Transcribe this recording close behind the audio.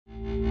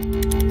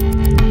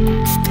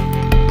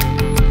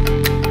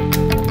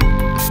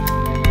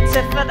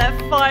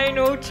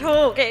final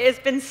talk. It has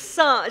been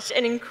such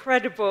an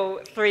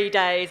incredible 3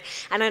 days.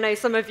 And I know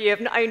some of you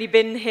have not only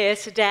been here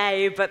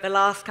today, but the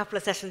last couple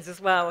of sessions as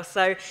well.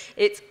 So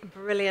it's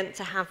brilliant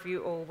to have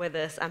you all with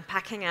us and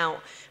packing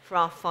out for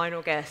our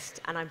final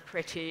guest. And I'm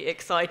pretty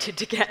excited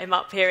to get him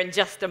up here in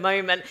just a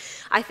moment.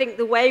 I think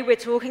the way we're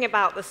talking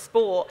about the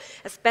sport,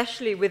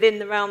 especially within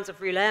the realms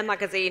of Rouleur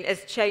magazine,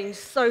 has changed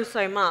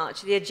so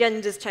much. The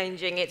agenda's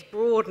changing, it's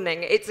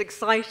broadening, it's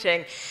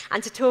exciting.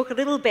 And to talk a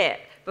little bit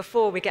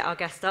before we get our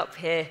guest up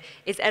here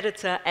is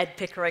editor Ed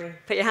Pickering.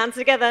 Put your hands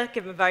together,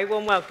 give him a very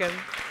warm welcome.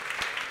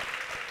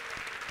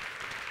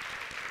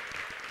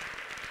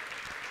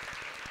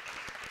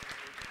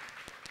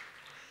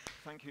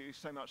 Thank you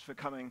so much for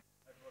coming.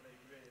 Everybody,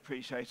 really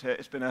appreciate it.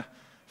 It's been a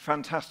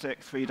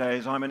fantastic 3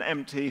 days. I'm an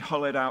empty,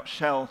 hollowed-out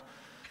shell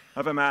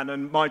of a man,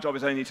 and my job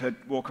is only to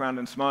walk around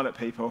and smile at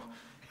people.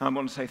 I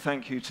want to say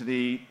thank you to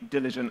the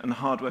diligent and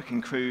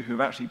hard-working crew who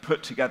have actually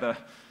put together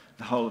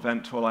the whole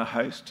event, to all our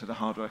hosts, to the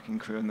hard-working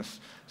crew on this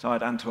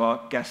side, and to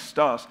our guest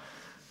stars.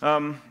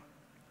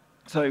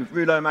 So,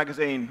 Rouleur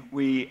magazine,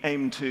 we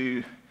aim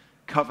to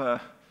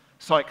cover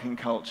cycling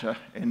culture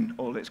in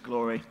all its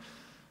glory.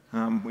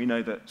 We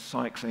know that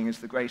cycling is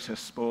the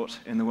greatest sport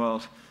in the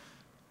world.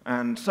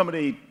 And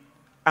somebody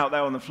out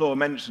there on the floor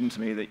mentioned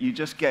to me that you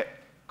just get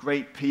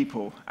great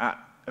people at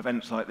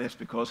events like this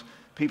because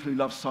people who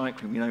love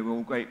cycling, you know, we're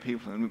all great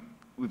people, and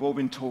we've all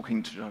been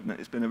talking to each other.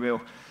 It's been a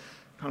real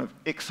kind of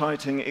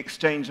exciting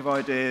exchange of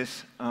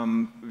ideas.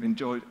 We've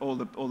enjoyed all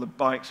the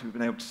bikes we've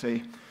been able to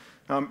see.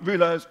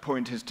 Rouleur's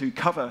point is to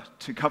cover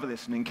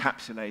this and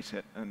encapsulate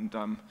it, and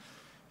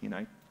you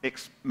know,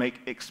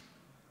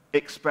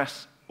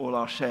 express all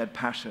our shared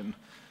passion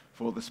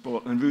for the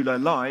sport. And Rouleur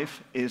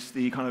Live is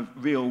the kind of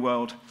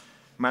real-world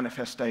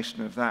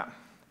manifestation of that.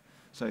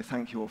 So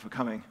thank you all for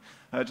coming.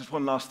 Just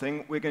one last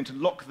thing: we're going to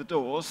lock the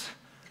doors.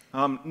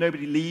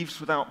 Nobody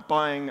leaves without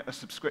buying a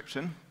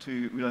subscription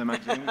to Rouleur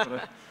magazine.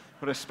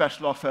 We've got a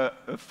special offer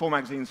of 4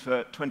 magazines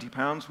for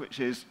 £20, which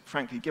is,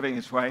 frankly, giving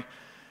it away.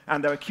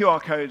 And there are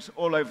QR codes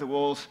all over the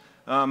walls.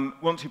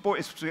 Once you've bought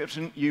your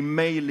subscription, you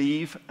may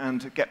leave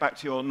and get back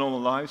to your normal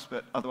lives,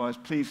 but otherwise,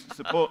 please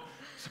support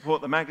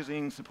the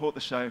magazine, support the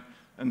show,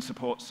 and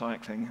support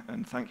cycling.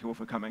 And thank you all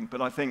for coming.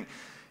 But I think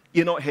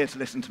you're not here to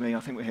listen to me.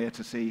 I think we're here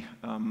to see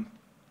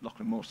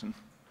Lachlan Morton.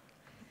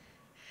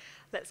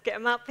 Let's get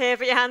him up here.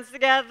 Put your hands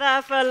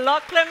together for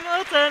Lachlan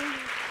Morton.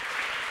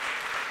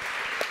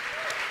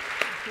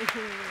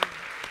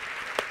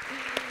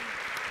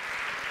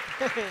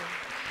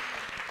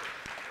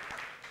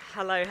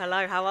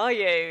 Hello, how are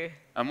you?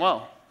 I'm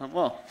well.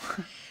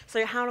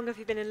 So how long have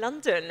you been in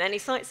London? Any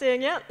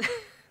sightseeing yet?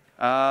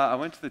 I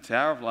went to the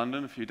Tower of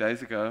London a few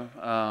days ago,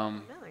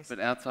 Nice. but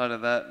outside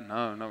of that,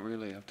 no, not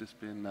really. I've just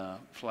been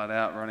flat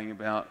out running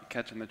about,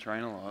 catching the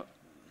train a lot.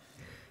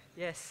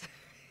 Yes.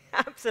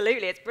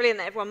 Absolutely. It's brilliant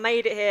that everyone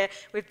made it here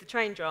with the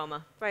train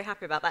drama. Very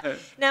happy about that.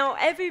 Now,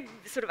 every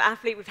sort of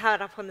athlete we've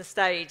had up on the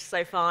stage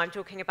so far, I'm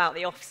talking about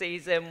the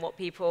off-season, what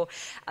people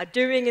are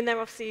doing in their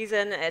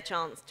off-season, a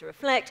chance to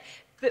reflect.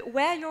 But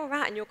where you're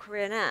at in your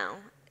career now,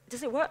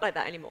 does it work like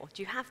that anymore?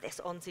 Do you have this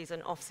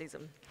on-season,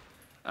 off-season?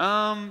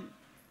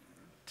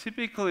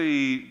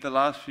 Typically, the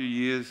last few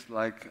years,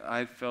 like,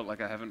 I felt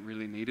like I haven't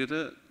really needed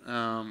it.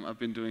 I've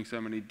been doing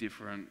so many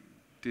different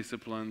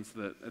disciplines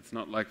that it's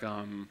not like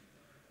I'm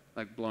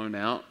like blown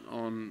out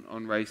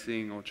on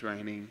racing or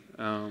training,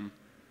 and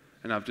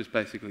I've just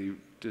basically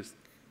just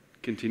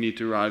continued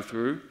to ride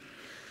through.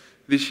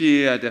 This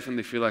year I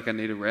definitely feel like I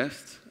need a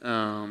rest,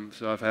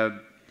 so I've had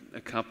a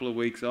couple of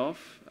weeks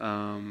off,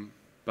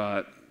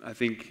 but I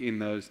think in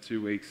those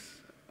 2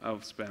 weeks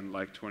I've spent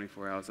like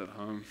 24 hours at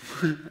home,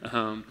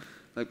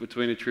 like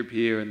between a trip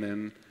here and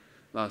then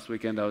last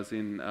weekend I was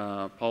in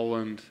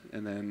Poland,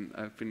 and then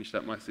I finished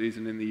up my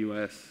season in the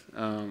US.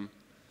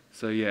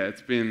 So yeah,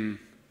 it's been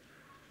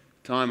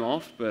time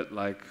off, but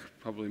like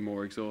probably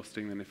more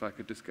exhausting than if I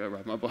could just go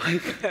ride my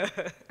bike.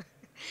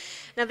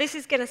 Now, this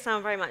is going to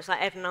sound very much like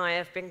Ed and I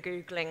have been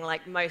Googling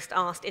like most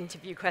asked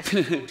interview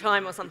questions of all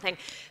time or something.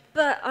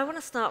 But I want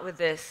to start with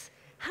this.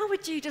 How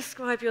would you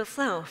describe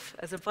yourself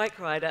as a bike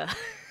rider?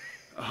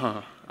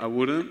 I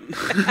wouldn't.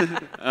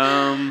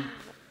 I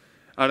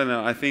don't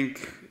know. I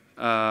think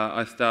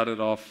I started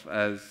off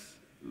as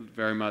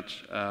very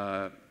much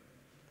a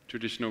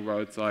traditional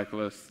road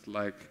cyclist,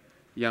 like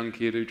young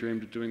kid who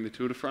dreamed of doing the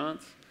Tour de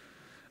France.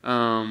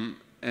 And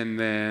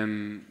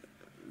then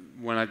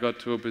when I got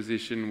to a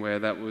position where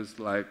that was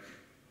like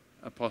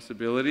a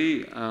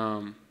possibility,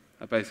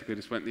 I basically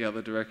just went the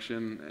other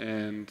direction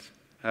and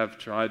have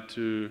tried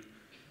to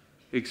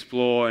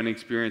explore and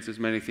experience as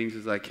many things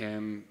as I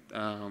can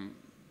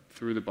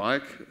through the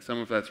bike. Some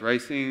of that's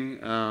racing,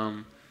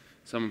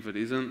 some of it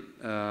isn't.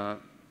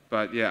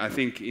 But yeah, I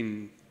think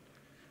in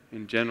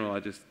general,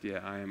 I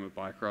am a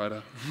bike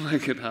rider,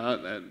 like at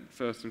heart,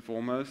 first and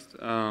foremost.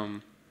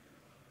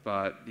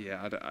 But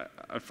yeah,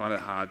 I find it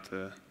hard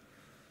to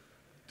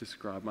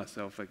describe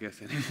myself, I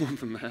guess, any more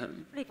than that.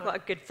 Really quite a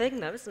good thing,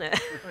 though, isn't it?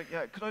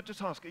 Yeah, could I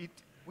just ask,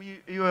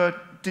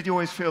 did you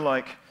always feel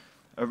like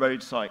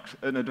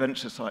an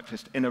adventure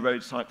cyclist in a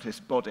road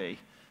cyclist body,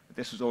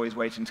 this was always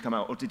waiting to come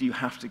out, or did you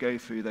have to go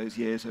through those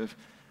years of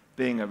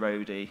being a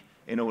roadie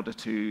in order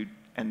to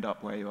end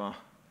up where you are?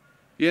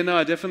 Yeah, no,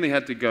 I definitely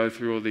had to go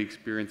through all the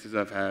experiences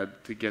I've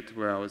had to get to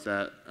where I was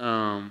at.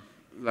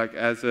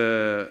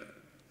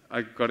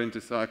 I got into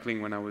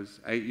cycling when I was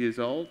 8 years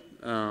old.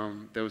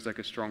 There was like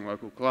a strong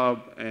local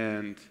club,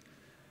 and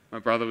my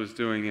brother was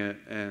doing it,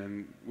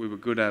 and we were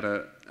good at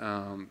it.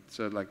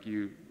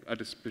 I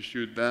just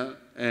pursued that,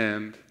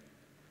 and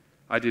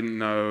I didn't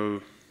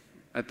know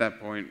at that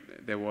point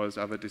there was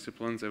other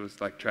disciplines. There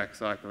was like track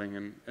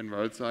cycling and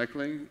road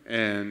cycling,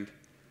 and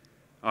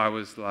I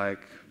was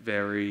like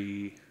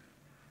very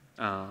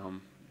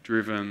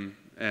driven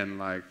and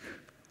like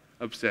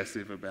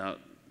obsessive about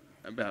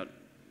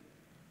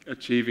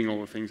achieving all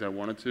the things I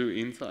wanted to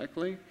in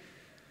cycling,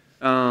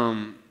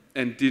 and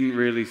didn't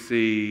really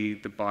see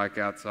the bike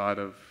outside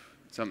of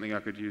something I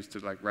could use to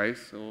like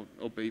race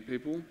or beat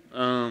people.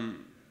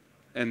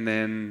 And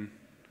then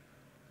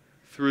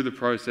through the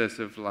process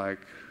of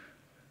like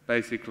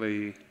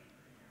basically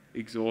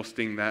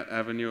exhausting that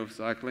avenue of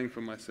cycling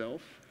for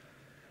myself,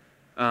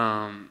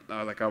 I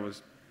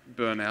was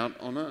burnt out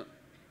on it.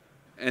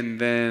 And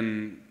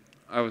then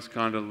I was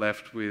kind of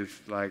left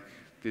with like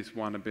this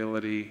one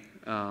ability,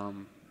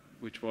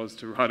 which was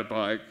to ride a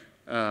bike.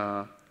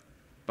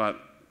 But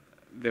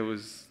there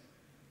was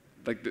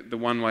like the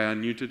one way I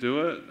knew to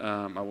do it,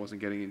 I wasn't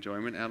getting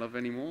enjoyment out of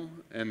anymore.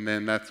 And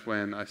then that's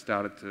when I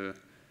started to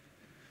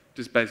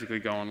just basically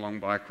go on long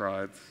bike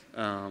rides,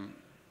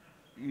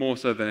 more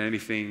so than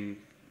anything,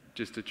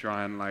 just to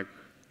try and like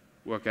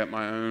work out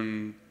my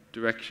own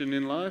direction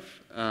in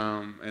life.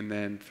 And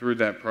then through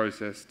that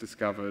process,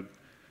 discovered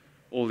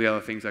all the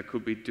other things I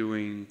could be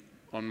doing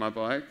on my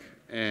bike,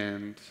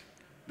 and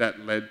that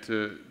led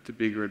to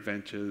bigger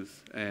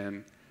adventures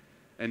and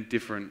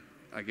different,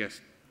 I guess,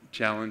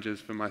 challenges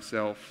for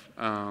myself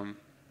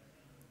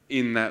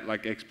in that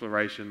like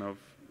exploration of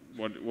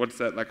what's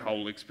that like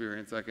whole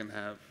experience I can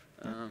have.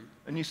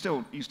 And you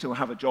still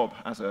have a job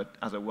as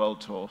a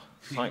World Tour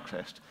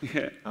cyclist.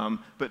 Yeah.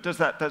 But does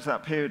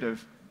that period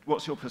of,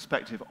 what's your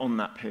perspective on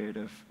that period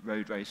of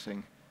road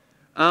racing?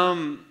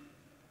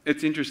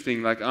 It's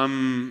interesting. Like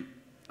I'm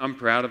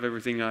proud of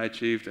everything I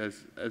achieved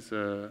as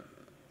a,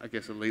 I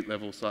guess, elite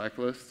level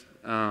cyclist.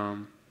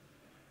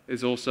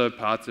 There's also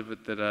parts of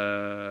it that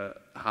are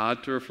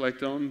hard to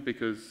reflect on,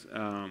 because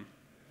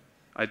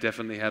I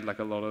definitely had like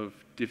a lot of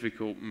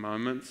difficult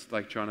moments,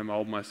 like trying to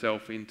mold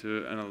myself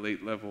into an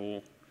elite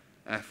level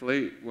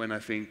athlete, when I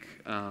think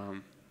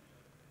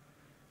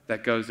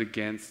that goes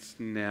against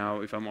now,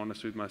 if I'm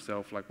honest with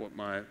myself, like what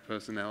my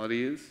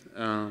personality is.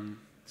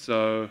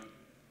 So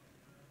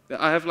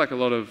I have like a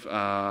lot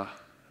of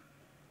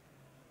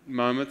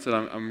moments that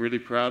I'm really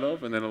proud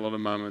of, and then a lot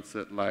of moments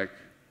that like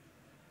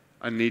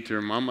I need to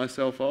remind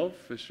myself of,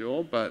 for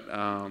sure, but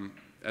are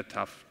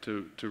tough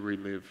to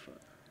relive.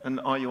 And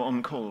are you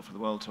on call for the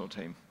World Tour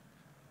team?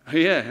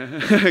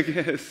 Yeah, I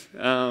guess.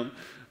 I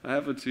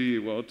have a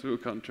 2-year World Tour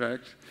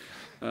contract.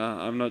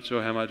 I'm not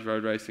sure how much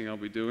road racing I'll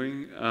be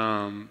doing,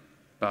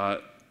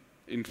 but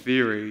in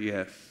theory,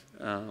 yes.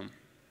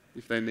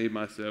 If they need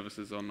my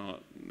services or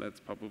not, that's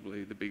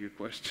probably the bigger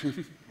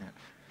question. Yeah.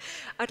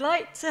 I'd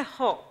like to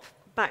hop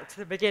back to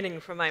the beginning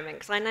for a moment,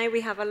 because I know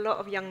we have a lot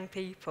of young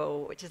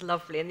people, which is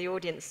lovely, in the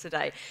audience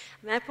today.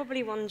 And they're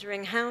probably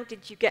wondering, how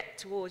did you get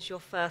towards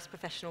your first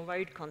professional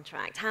road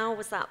contract? How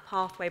was that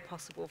pathway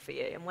possible for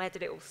you, and where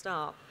did it all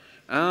start?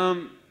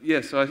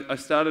 So I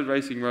started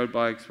racing road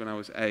bikes when I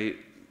was 8,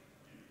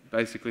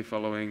 basically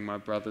following my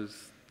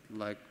brother's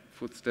like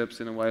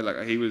footsteps in a way.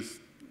 Like, he was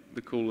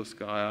the coolest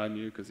guy I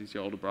knew because he's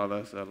your older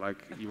brother, so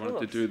like you wanted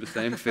to do the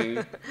same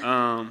thing.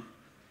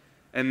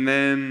 And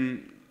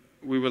then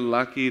we were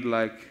lucky,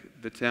 like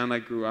the town I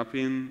grew up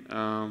in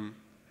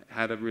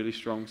had a really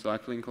strong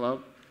cycling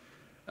club,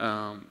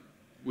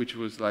 which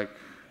was like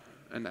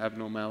an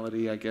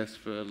abnormality, I guess,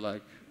 for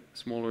like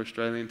smaller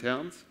Australian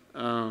towns.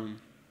 And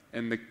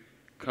the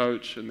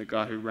coach and the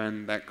guy who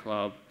ran that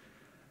club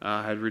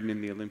had ridden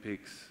in the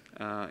Olympics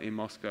in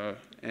Moscow,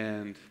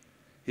 and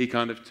he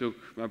kind of took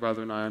my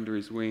brother and I under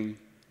his wing,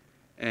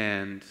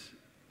 and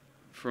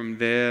from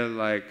there,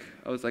 like,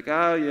 I was like,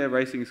 oh yeah,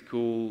 racing's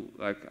cool,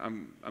 like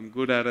I'm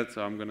good at it,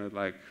 so I'm gonna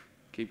like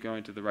keep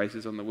going to the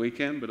races on the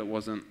weekend, but it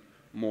wasn't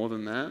more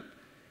than that.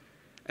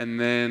 And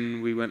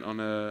then we went on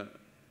a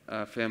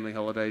family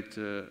holiday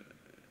to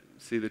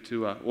see the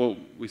tour. Well,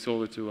 we saw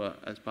the tour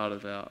as part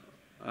of our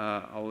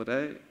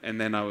holiday, and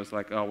then I was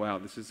like, oh wow,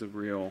 this is a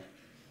real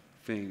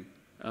thing,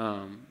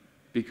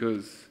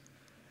 because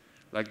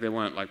like there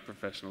weren't like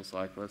professional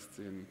cyclists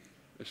in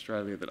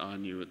Australia that I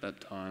knew at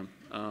that time.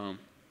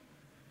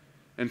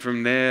 And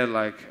from there,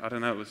 like, I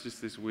don't know, it was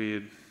just this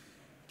weird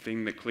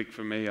thing that clicked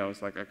for me. I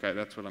was like, okay,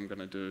 that's what I'm going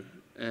to do.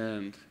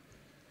 And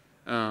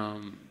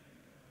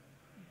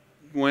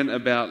went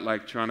about,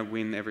 like, trying to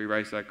win every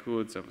race I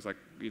could. So it was like,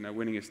 you know,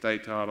 winning a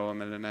state title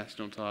and then a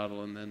national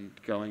title, and then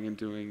going and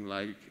doing,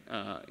 like,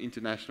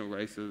 international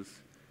races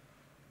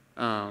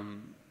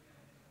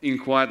in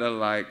quite a,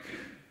 like,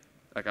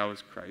 like I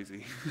was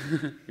crazy.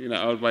 You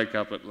know, I would wake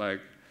up at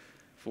like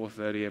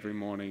 4:30 every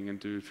morning and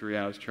do 3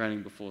 hours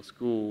training before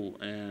school,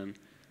 and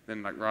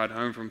then like ride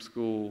home from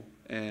school.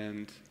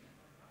 And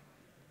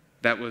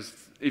that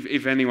was,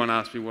 if anyone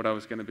asked me what I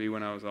was going to be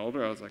when I was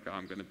older, I was like, oh,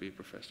 I'm going to be a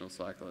professional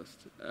cyclist.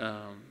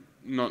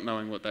 Not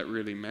knowing what that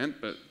really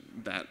meant, but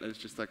that is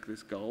just like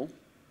this goal.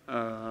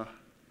 And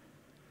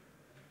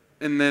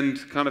then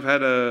kind of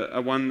had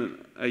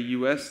won a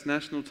US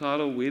national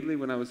title, weirdly,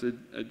 when I was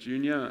a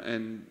junior,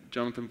 and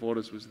Jonathan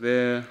Borders was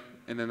there.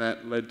 And then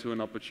that led to an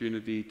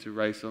opportunity to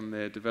race on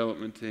their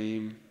development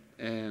team.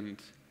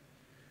 And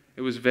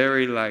it was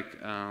very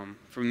like,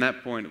 from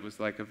that point, it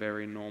was like a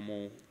very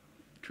normal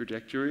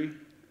trajectory.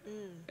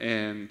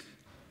 And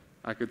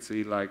I could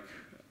see like,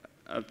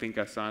 I think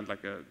I signed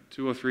like a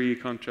 2 or 3 year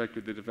contract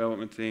with the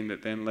development team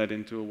that then led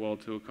into a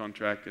World Tour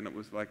contract. And it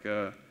was like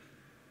a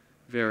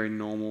very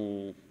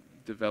normal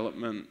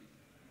development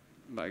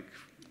like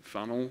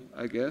funnel,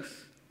 I guess.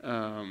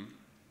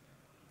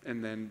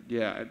 And then,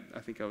 yeah, I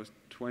think I was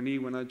 20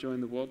 when I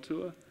joined the World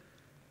Tour.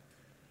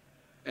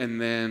 And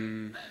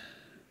then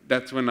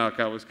that's when like,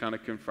 I was kind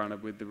of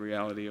confronted with the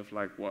reality of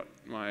like what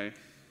my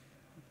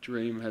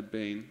dream had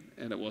been,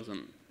 and it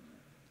wasn't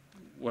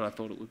what I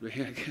thought it would be,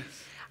 I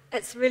guess.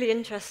 It's really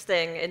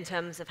interesting in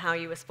terms of how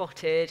you were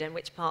spotted and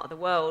which part of the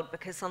world,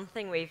 because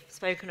something we've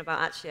spoken about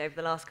actually over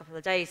the last couple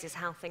of days is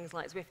how things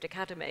like Zwift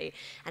Academy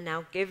are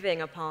now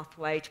giving a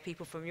pathway to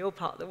people from your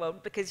part of the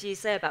world, because you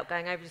say about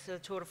going over to the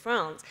Tour de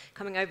France,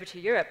 coming over to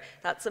Europe,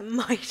 that's a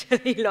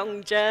mightily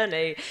long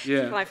journey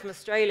to fly from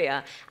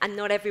Australia, and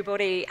not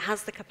everybody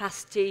has the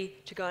capacity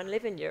to go and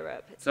live in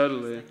Europe. It's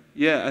totally. amazing.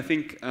 Yeah, I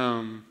think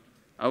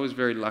I was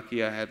very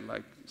lucky. I had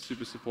like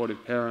super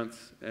supportive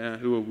parents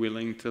who were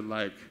willing to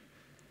like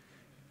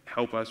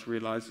help us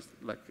realize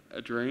like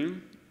a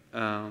dream,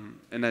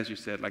 and as you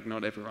said, like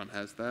not everyone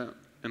has that,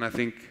 and I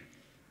think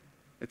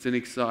it's an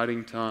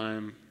exciting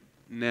time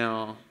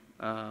now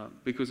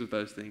because of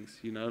those things,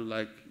 you know,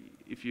 like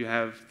if you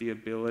have the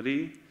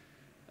ability,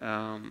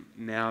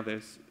 now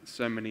there's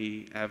so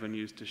many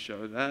avenues to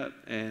show that,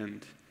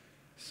 and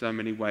so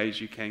many ways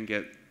you can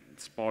get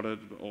spotted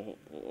or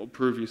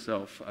prove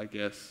yourself, I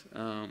guess,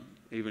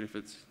 even if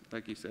it's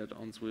like you said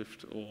on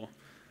Zwift or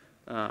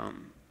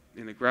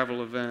in a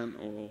gravel event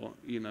or,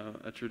 you know,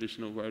 a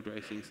traditional road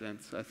racing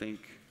sense. I think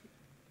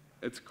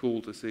it's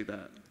cool to see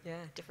that. Yeah,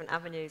 different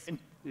avenues.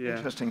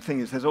 Interesting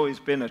thing is there's always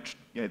been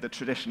the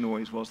tradition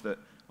always was that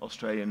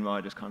Australian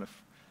riders kind of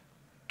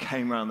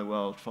came around the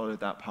world, followed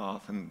that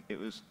path, and it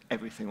was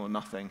everything or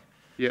nothing.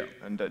 Yeah.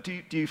 And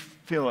do you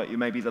feel like you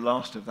may be the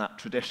last of that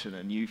tradition,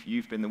 and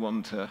you've been the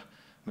one to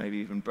maybe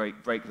even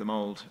break the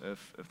mold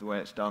of the way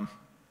it's done?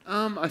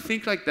 I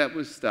think like that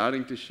was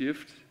starting to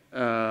shift.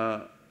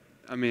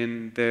 I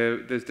mean,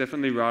 there's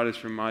definitely riders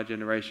from my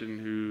generation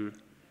who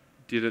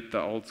did it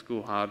the old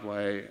school hard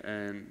way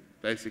and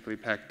basically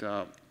packed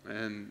up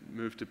and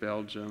moved to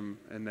Belgium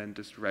and then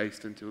just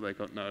raced until they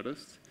got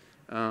noticed.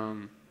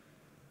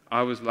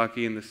 I was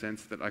lucky in the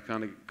sense that I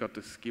kind of got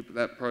to skip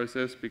that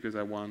process because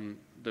I won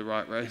the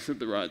right race at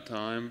the right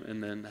time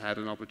and then had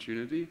an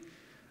opportunity.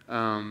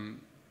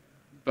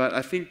 But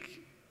I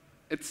think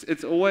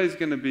it's always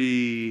going to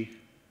be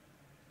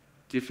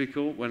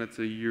difficult when it's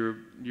a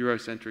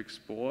Eurocentric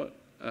sport.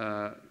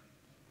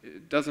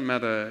 It doesn't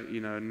matter,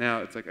 you know, now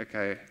it's like,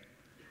 okay,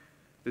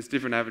 there's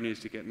different avenues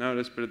to get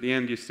noticed, but at the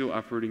end you're still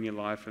uprooting your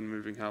life and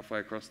moving halfway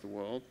across the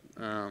world.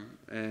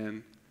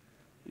 And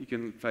you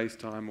can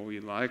FaceTime all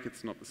you like,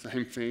 it's not the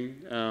same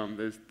thing.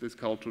 There's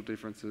cultural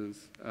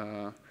differences,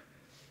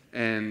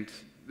 and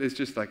there's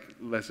just like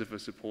less of a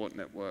support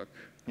network.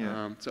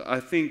 Yeah. So I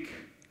think,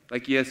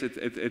 like, yes,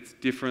 it's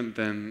different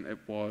than it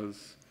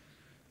was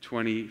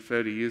 20,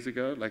 30 years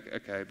ago. Like,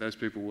 okay, those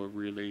people were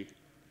really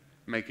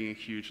making a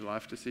huge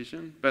life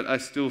decision, but I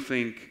still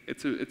think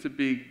it's a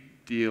big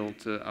deal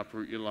to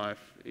uproot your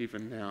life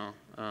even now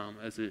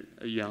as a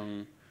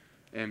young,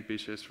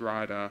 ambitious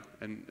rider,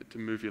 and to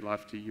move your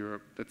life to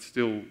Europe. That's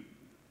still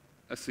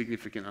a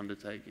significant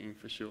undertaking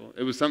for sure.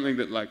 It was something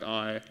that like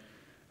I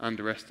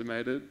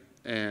underestimated,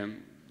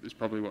 and it's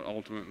probably what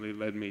ultimately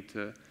led me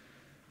to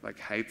like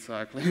hate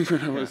cycling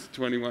when I was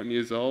 21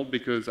 years old,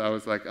 because I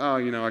was like, oh,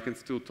 you know, I can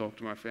still talk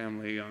to my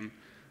family,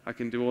 I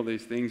can do all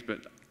these things,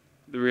 but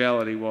the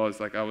reality was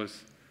like I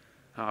was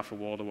half a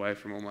world away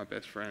from all my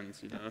best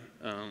friends, you know,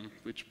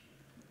 which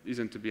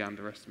isn't to be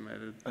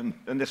underestimated. And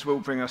this will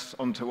bring us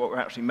on to what we're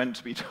actually meant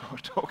to be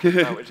talking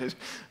about, which is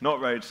not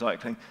road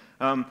cycling.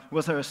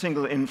 Was there a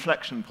single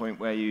inflection point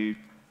where you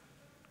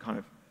kind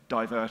of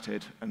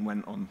diverted and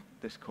went on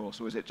this course,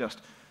 or was it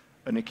just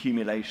an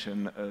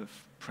accumulation of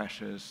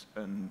pressures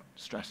and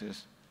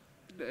stresses?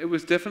 It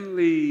was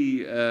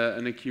definitely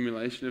an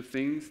accumulation of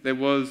things. There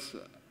was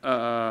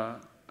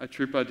a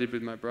trip I did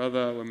with my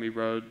brother when we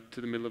rode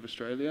to the middle of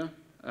Australia.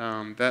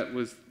 That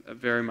was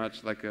very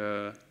much like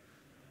an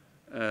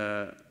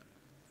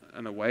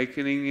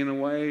awakening in a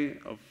way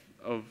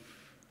of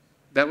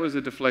that was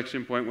a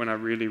deflection point when I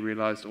really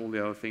realized all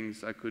the other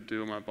things I could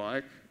do on my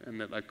bike, and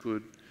that I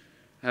could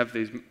have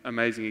these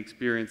amazing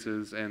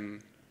experiences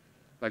and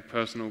like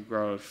personal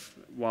growth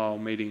while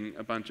meeting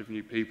a bunch of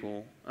new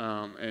people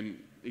and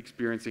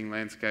experiencing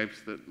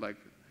landscapes that like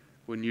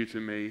were new to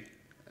me.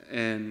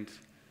 And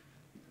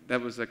that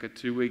was like a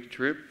 2-week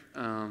trip.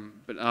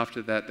 But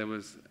after that, there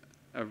was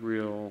a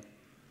real,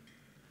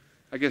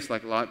 I guess,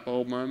 like light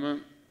bulb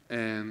moment.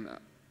 And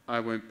I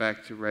went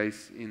back to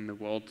race in the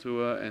World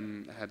Tour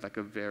and had like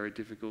a very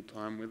difficult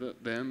time with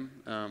it then,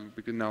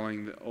 because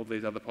knowing that all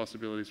these other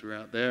possibilities were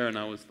out there, and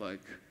I was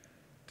like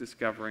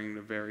discovering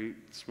a very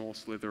small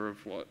slither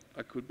of what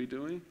I could be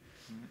doing.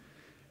 Mm-hmm.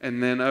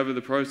 And then over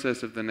the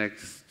process of the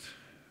next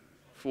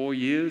 4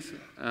 years,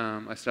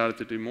 I started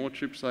to do more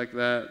trips like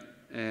that,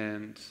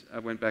 and I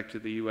went back to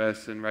the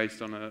US and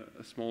raced on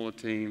a smaller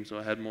team, so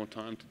I had more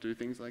time to do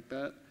things like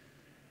that.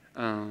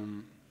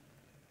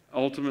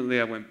 Ultimately,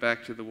 I went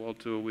back to the World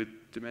Tour with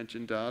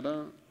Dimension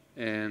Data,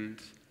 and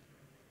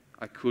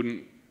I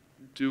couldn't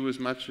do as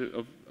much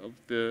of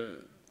the,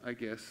 I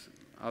guess,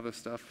 other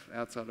stuff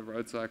outside of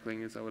road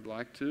cycling as I would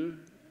like to.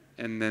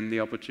 And then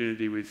the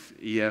opportunity with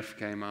EF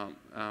came up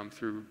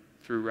through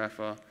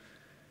Rafa,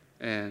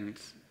 and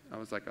I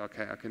was like,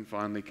 okay, I can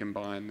finally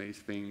combine these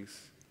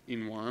things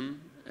in one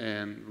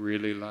and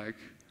really like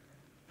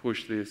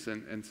push this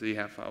and see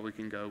how far we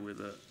can go with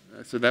it.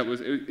 So that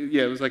was,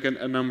 it was like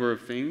a number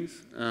of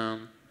things.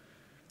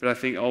 But I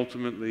think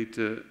ultimately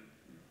to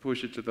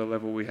push it to the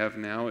level we have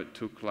now, it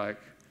took like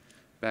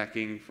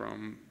backing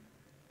from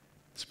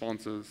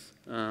sponsors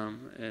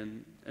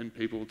and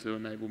people to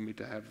enable me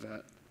to have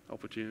that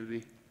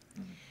opportunity.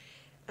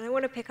 And I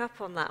want to pick up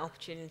on that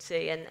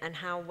opportunity and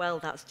how well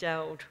that's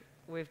gelled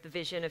with the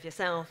vision of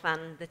yourself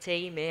and the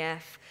team,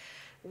 EF.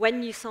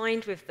 When you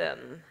signed with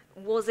them,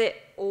 was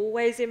it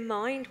always in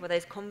mind? Were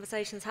those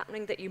conversations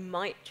happening that you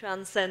might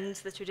transcend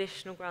the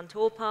traditional Grand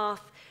Tour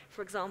path,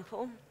 for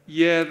example?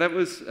 Yeah, that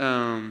was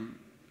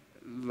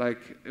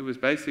it was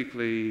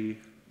basically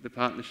the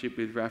partnership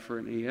with Rafa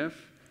and EF,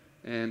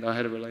 and I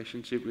had a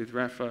relationship with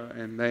Rafa,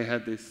 and they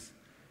had this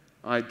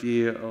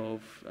idea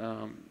of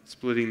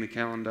splitting the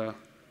calendar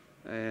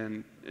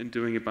and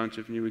doing a bunch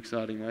of new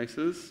exciting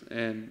races,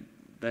 and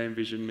they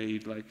envisioned me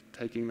like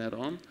taking that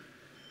on.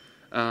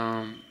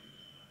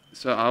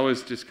 So I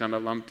was just kind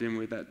of lumped in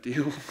with that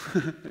deal.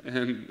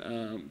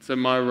 And so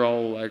my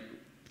role like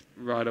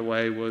right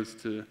away was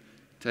to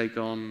take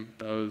on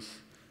those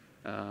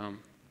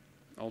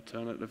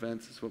alternate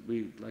events is what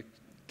we like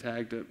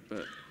tagged it.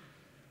 But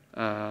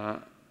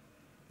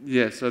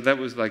yeah, so that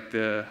was like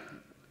the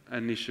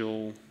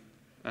initial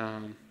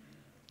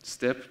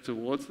step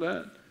towards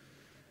that.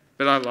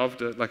 But I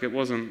loved it. Like it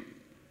was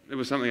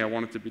something I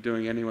wanted to be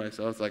doing anyway.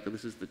 So I was like,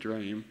 this is the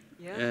dream.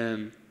 Yeah.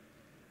 And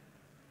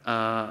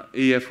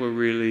EF were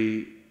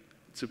really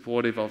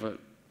supportive of it,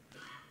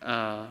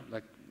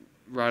 like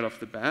right off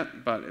the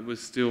bat, but it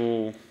was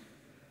still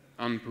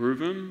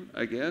unproven,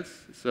 I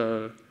guess.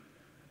 So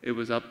it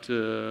was up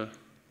to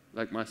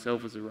like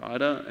myself as a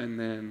rider, and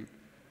then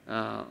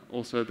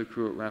also the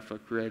crew at Rafa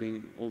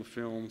creating all the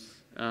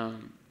films.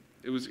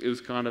 It was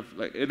kind of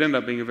like it ended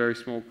up being a very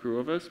small crew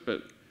of us,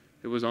 but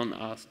it was on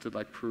us to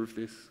like prove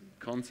this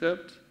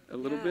concept a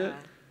little bit,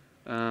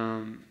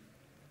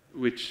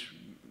 which.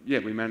 Yeah,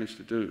 we managed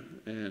to do,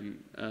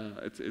 and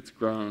it's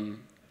grown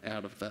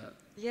out of that.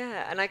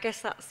 Yeah, and I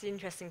guess that's the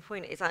interesting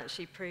point, is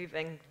actually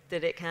proving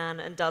that it can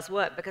and does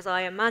work, because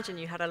I imagine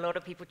you had a lot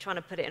of people trying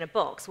to put it in a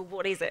box. Well,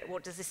 what is it?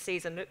 What does this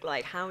season look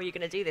like? How are you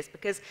going to do this?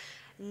 Because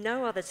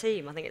no other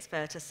team, I think it's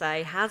fair to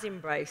say, has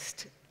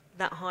embraced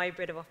that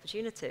hybrid of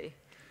opportunity.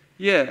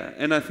 Yeah,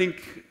 and I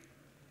think,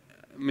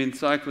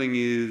 cycling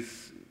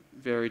is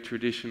very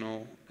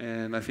traditional,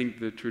 and I think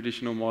the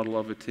traditional model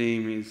of a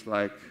team is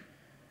like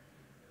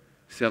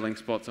selling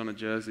spots on a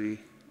jersey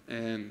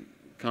and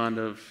kind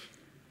of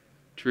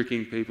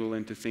tricking people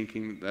into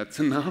thinking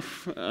that's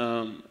enough.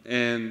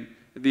 And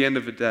at the end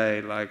of the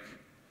day, like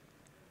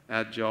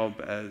our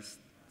job as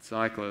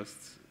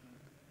cyclists,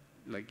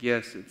 like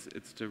yes,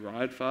 it's to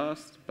ride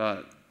fast,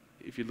 but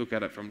if you look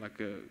at it from like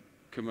a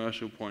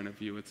commercial point of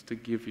view, it's to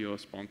give your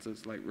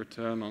sponsors like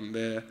return on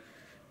their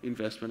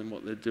investment in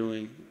what they're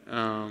doing.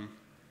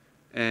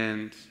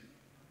 And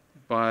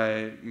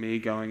by me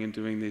going and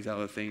doing these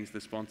other things, the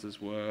sponsors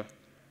were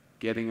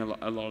getting a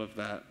lot of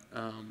that,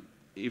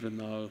 even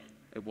though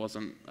it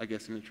wasn't, I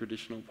guess, in a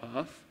traditional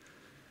path.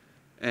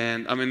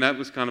 And that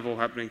was kind of all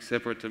happening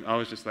separate to, I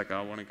was just like, I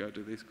want to go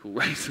do these cool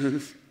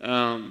races.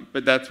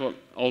 But that's what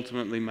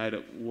ultimately made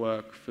it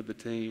work for the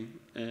team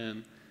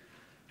and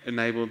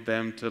enabled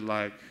them to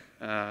like,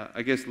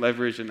 I guess,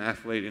 leverage an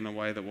athlete in a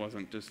way that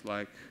wasn't just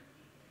like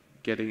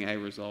getting a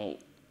result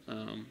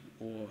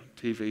or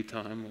TV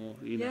time or,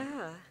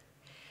 Yeah.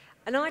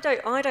 And I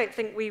don't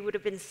think we would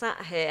have been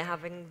sat here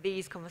having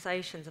these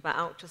conversations about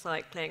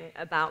ultracycling,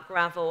 about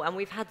gravel, and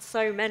we've had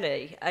so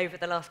many over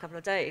the last couple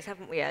of days,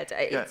 haven't we, Ed?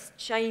 It's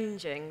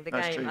changing the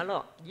game a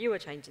lot. You are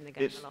changing the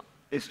game a lot.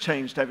 It's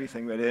changed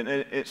everything, really, and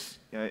it's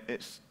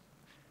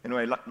in a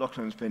way,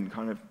 Lachlan's been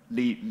kind of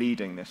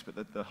leading this,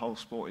 but the whole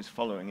sport is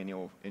following in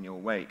your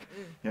wake.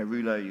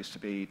 Rouleur used to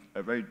be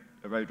a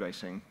road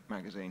racing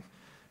magazine,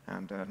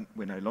 And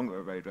we're no longer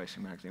a road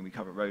racing magazine. We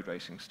cover road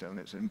racing still, and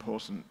it's an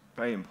important,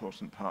 very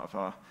important part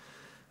of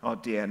our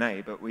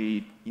DNA. But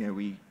we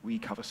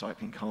cover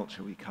cycling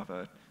culture, we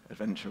cover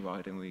adventure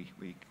riding, we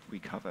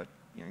cover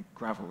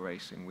gravel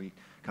racing, we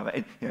cover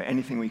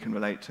anything we can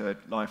relate to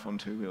life on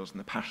two wheels and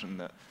the passion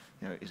that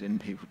is in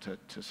people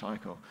to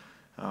cycle.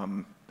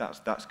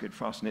 That's good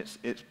for us, and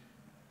it's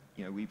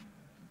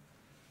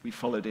we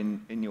followed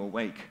in your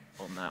wake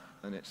on that,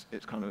 and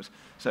it's kind of,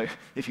 so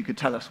if you could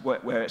tell us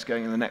where it's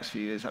going in the next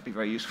few years, that'd be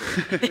very useful.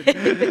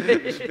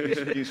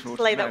 Useful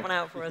Lay that one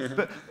out for us.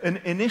 But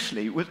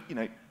initially, were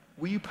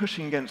you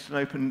pushing against an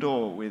open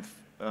door with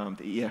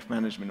the EF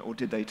management, or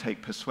did they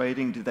take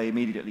persuading? Did they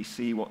immediately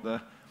see what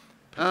the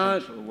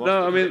potential was?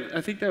 No, I mean, I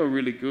think they were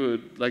really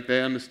good. Like,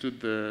 they understood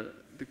the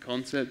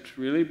concept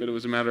really, but it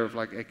was a matter of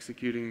like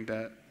executing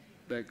that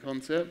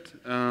concept.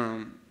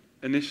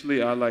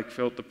 Initially, I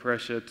felt the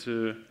pressure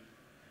to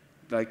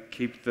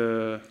keep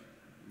the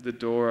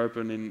door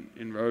open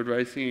in road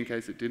racing in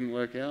case it didn't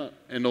work out,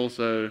 and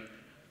also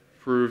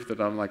prove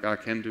that I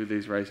can do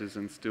these races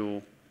and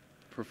still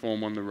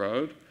perform on the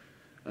road,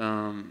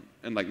 and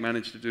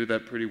managed to do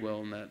that pretty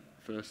well in that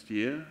first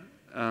year.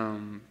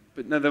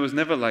 But no, there was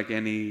never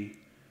any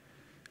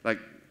I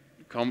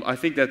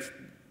think that's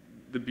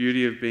the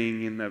beauty of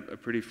being in a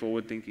pretty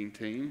forward-thinking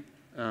team.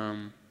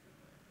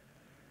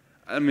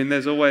 I mean,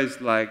 there's always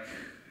I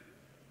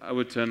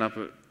would turn up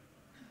at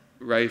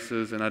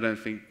races, and I don't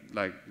think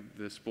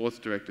the sports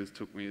directors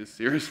took me as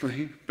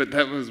seriously, but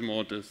that was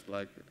more just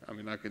I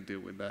mean, I could deal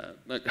with that.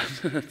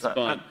 That's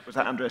fine. Was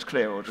that Andreas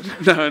Clear or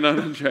just? No, not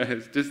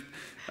Andreas. Just,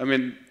 I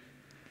mean,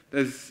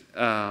 there's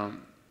a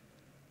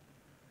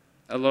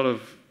lot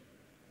of,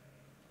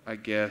 I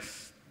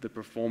guess, the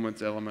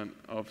performance element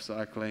of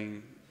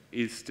cycling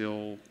is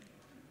still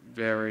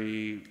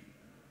very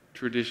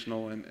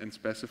traditional and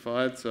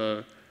specified.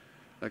 So,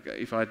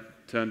 if I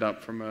turned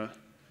up from a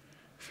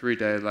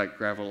 3-day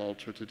gravel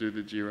ultra to do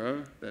the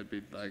Giro, they'd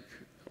be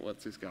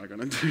what's this guy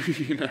gonna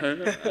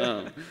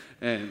do,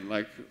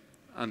 and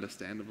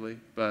understandably,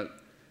 but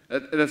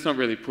that's not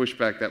really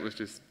pushback. That was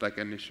just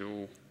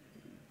initial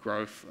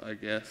growth, I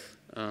guess.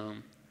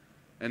 And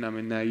I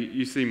mean, now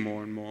you see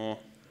more and more,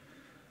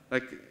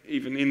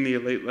 even in the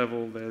elite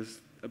level,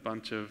 there's a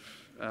bunch of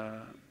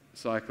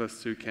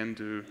cyclists who can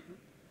do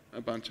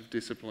a bunch of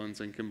disciplines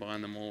and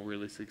combine them all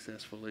really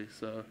successfully.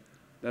 So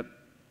that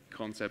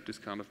concept is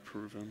kind of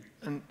proven.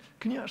 And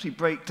can you actually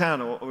break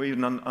down or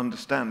even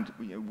understand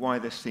why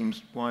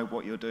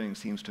what you're doing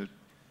seems to have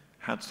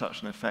had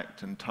such an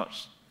effect and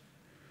touched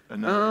so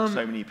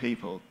many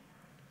people?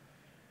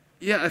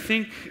 Yeah, I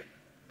think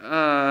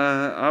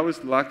I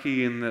was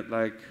lucky in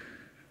that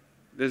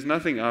there's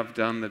nothing I've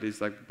done that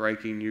is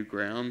breaking new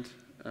ground.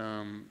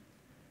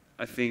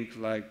 I think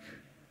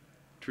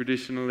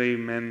traditionally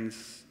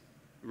men's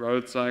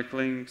road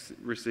cycling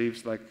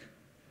receives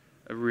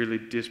a really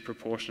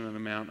disproportionate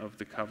amount of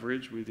the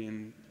coverage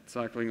within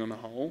cycling on the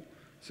whole.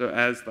 So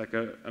as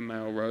a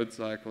male road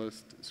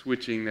cyclist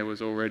switching, there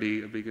was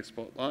already a bigger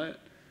spotlight,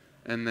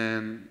 and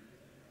then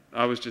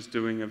I was just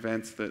doing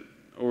events that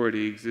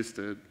already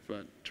existed,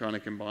 but trying to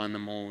combine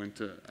them all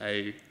into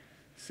a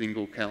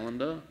single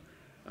calendar.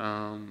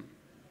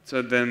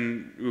 So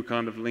then we were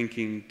kind of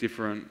linking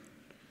different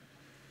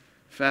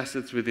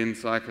facets within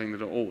cycling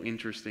that are all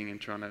interesting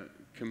and trying to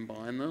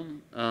combine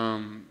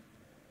them.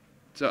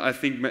 So I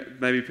think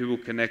maybe people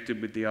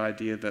connected with the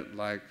idea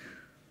that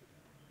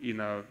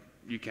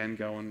you can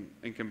go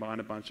and combine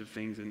a bunch of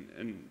things,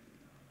 and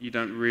you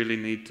don't really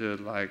need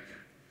to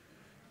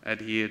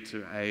adhere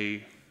to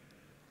a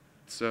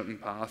certain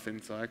path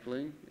in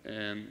cycling,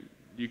 and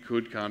you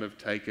could kind of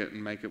take it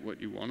and make it what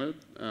you wanted.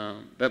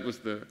 That was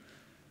the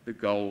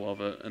goal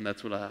of it, and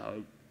that's what I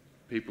hope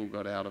people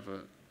got out of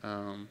it.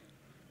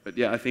 But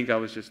yeah, I think I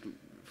was just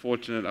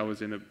fortunate I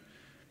was in a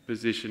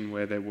position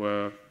where there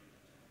were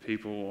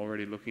people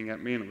already looking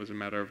at me, and it was a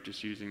matter of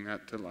just using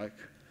that to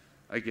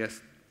I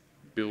guess,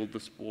 build the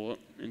sport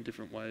in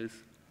different ways.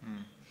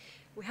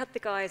 We had the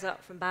guys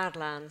up from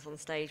Badlands on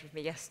stage with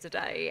me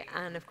yesterday,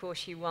 and of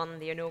course you won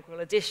the inaugural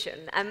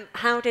edition.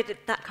 How did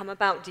that come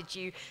about? Did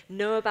you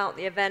know about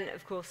the event?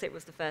 Of course it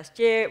was the first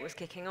year, it was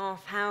kicking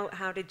off.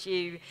 How did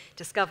you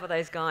discover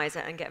those guys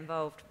and get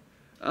involved?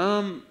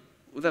 Well,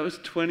 that was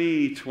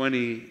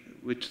 2020,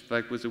 which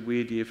was a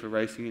weird year for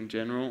racing in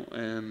general,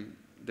 and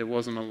there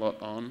wasn't a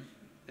lot on.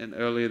 And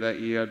earlier that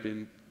year I'd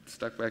been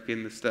stuck back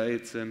in the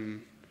States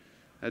and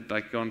had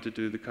gone to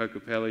do the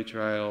Kokopelli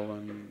Trail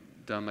and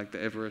done the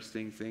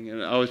Everesting thing,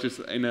 and I was just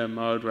in a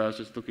mode where I was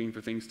just looking for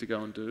things to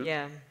go and do.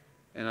 Yeah.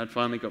 And I'd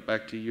finally got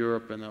back to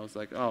Europe, and I was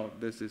oh,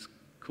 there's this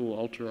cool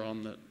ultra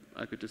on that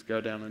I could just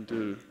go down and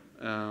do.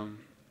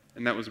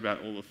 And that was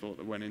about all the thought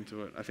that went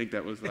into it. I think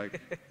that was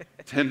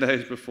 10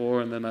 days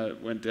before, and then I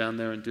went down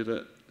there and did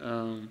it.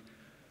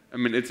 I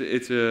mean,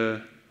 it's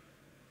an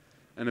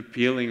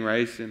appealing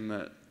race in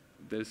that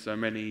there's so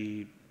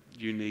many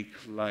unique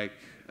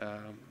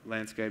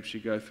landscapes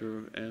you go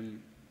through,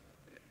 and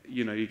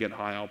you get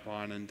high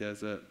alpine and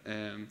desert,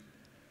 and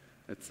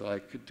it's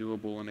like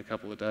doable in a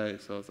couple of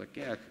days. So I was like,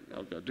 yeah,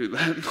 I'll go do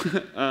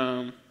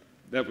that.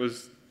 That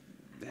was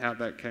how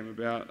that came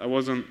about. I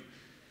wasn't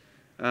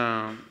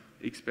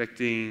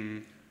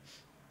expecting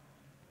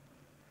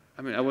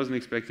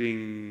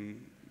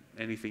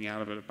anything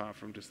out of it apart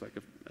from just like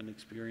an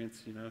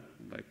experience, you know.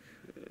 Like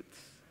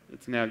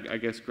it's now, I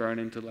guess, grown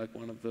into like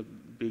one of the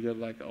bigger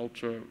like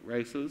ultra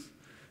races.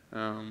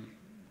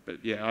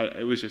 But yeah,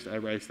 it was just a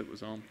race that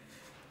was on.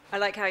 I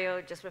like how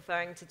you're just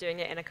referring to doing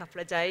it in a couple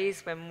of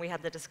days when we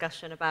had the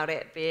discussion about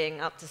it being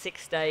up to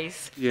 6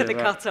 days for the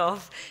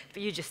cut-off,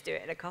 but you just do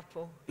it in a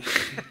couple.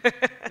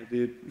 I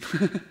did.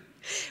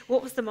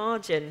 What was the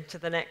margin to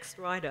the next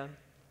rider?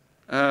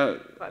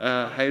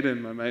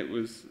 Hayden, my mate,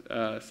 was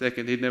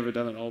second. He'd never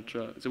done an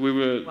ultra. So we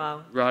were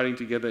riding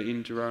together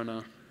in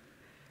Girona,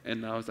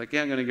 and I was like,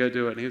 yeah, I'm going to go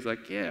do it. And he was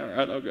like, yeah, all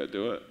right, I'll go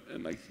do it.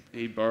 And like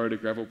he borrowed a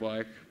gravel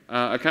bike.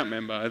 I can't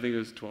remember. I think it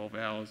was 12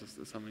 hours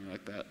or something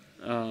like that.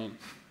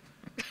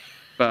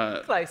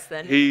 But close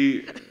then.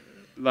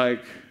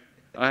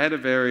 I had a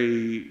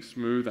very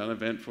smooth,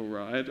 uneventful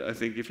ride. I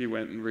think if you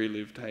went and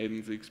relived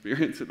Hayden's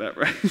experience at that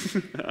race,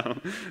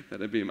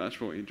 that'd be a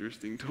much more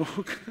interesting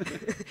talk.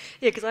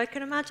 Yeah, because I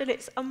can imagine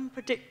it's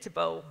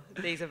unpredictable,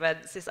 these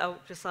events, this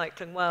ultra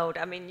cycling world.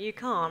 I mean, you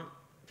can't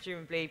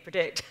presumably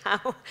predict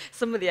how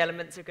some of the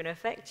elements are going to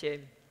affect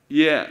you.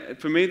 Yeah,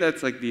 for me,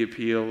 that's like the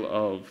appeal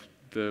of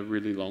the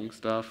really long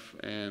stuff,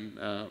 and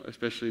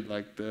especially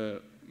like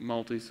the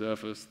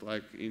multi-surface,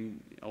 like in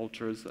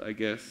ultras, I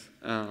guess.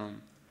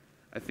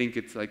 I think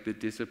it's like the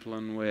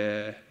discipline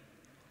where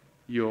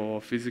your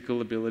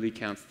physical ability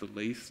counts the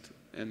least,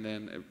 and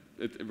then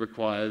it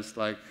requires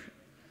like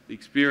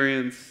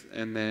experience,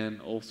 and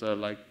then also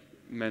like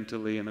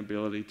mentally an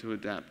ability to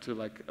adapt to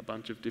like a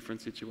bunch of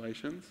different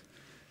situations.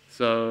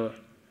 So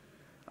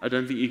I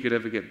don't think you could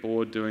ever get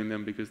bored doing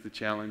them because the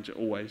challenge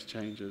always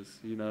changes,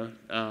 you know.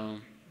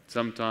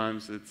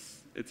 Sometimes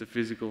it's a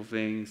physical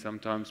thing,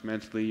 sometimes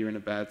mentally you're in a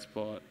bad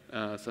spot,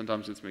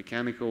 sometimes it's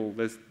mechanical.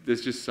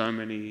 There's just so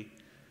many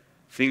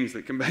things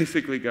that can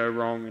basically go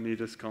wrong, and you're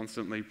just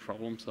constantly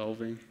problem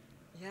solving.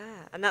 Yeah,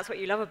 and that's what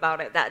you love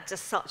about it, that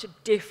just such a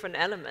different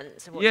element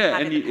to what you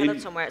have in the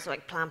peloton, where it's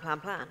like plan, plan,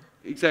 plan.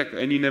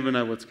 Exactly, and you never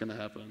know what's going to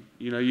happen.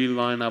 You know, you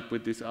line up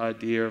with this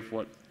idea of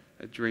what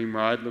a dream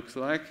ride looks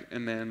like,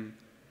 and then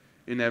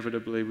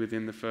inevitably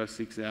within the first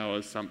 6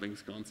 hours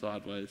something's gone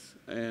sideways,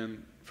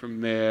 and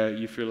from there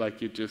you feel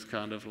like you're just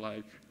kind of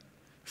like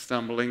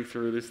stumbling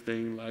through this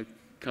thing, like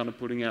kind of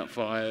putting out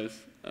fires,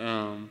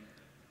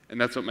 and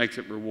that's what makes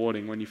it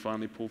rewarding when you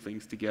finally pull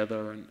things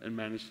together and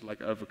manage to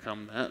like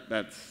overcome that.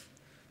 That's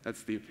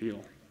the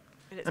appeal.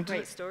 And it's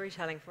great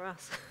storytelling for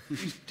us.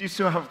 Do you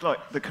still have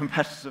like the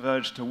competitive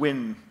urge to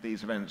win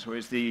these events, or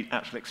is the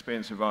actual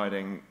experience of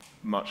riding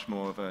much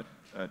more of a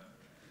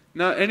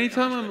No,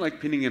 anytime I'm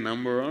like pinning a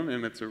number on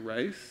and it's a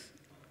race,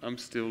 I'm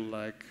still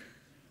like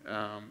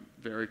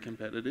very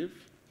competitive.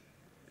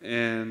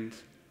 And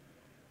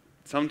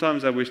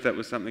sometimes I wish that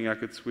was something I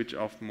could switch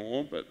off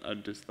more, but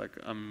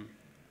I'm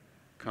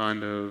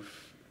kind of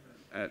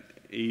at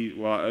ease.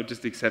 Well, I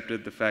just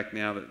accepted the fact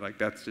now that like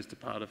that's just a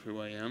part of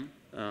who I am.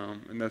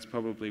 And that's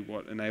probably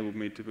what enabled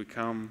me to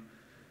become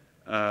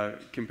a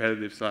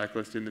competitive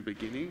cyclist in the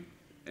beginning.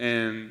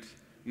 And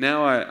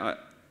now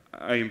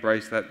I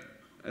embrace that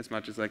as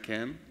much as I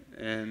can,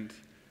 and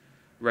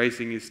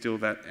racing is still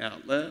that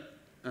outlet,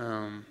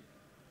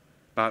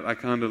 but I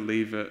kind of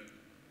leave it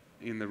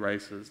in the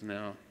races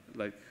now.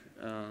 Like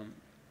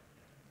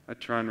I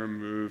try and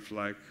remove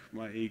like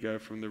my ego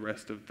from the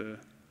rest of the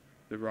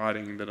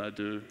riding that I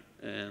do,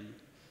 and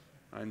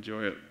I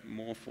enjoy it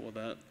more for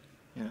that.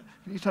 Yeah.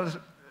 Can you tell us,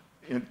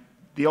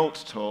 the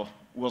WorldTour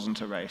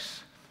wasn't a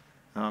race.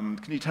 Can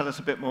you tell us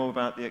a bit more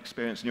about the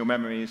experience and your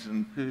memories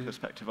and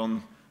perspective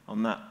on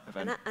that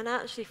event? And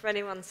actually, for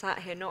anyone sat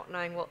here not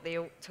knowing what the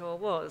WorldTour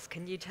was,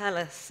 can you tell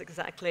us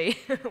exactly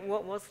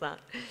what was that?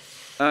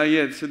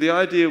 Yeah, so the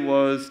idea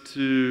was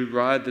to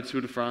ride the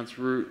Tour de France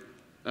route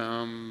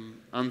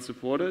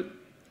unsupported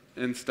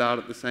and start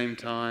at the same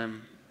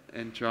time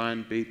and try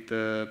and beat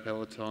the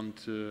peloton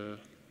to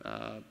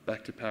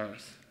back to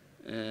Paris.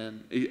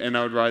 And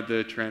I would ride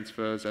the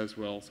transfers as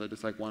well, so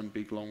just like one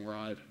big long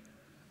ride,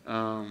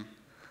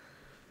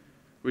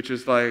 which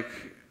is like,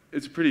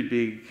 it's a pretty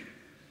big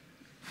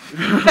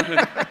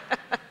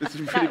it's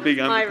a pretty big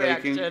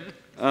undertaking.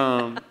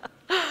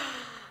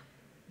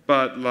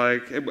 But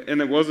like,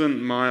 and it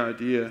wasn't my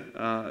idea.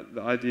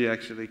 The idea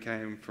actually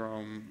came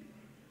from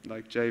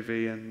like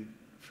JV and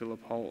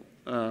Philip Holt,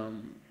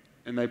 and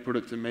they put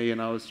it to me,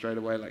 and I was straight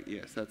away like,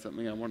 yes, that's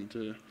something I want to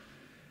do.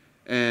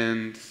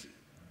 And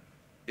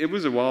it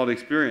was a wild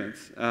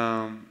experience.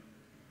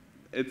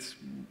 It's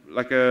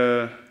like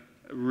a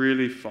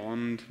really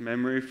fond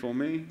memory for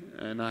me,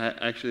 and I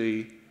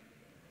actually,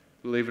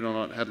 believe it or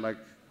not, had like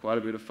quite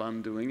a bit of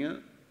fun doing it.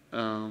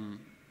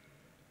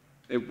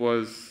 It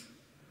was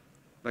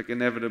like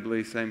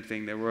inevitably same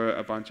thing. There were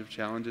a bunch of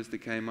challenges that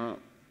came up.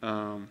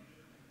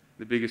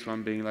 The biggest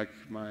one being like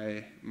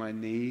my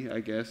knee, I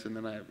guess, and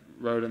then I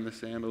rode in the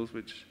sandals,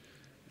 which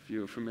if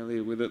you're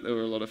familiar with it, there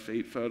were a lot of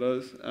feet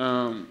photos.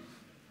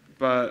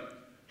 But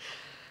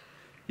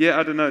yeah,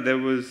 I don't know.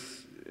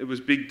 It was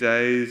big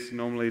days.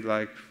 Normally,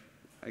 like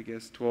I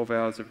guess 12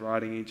 hours of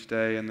riding each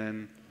day, and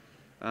then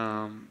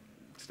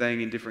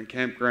staying in different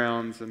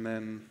campgrounds, and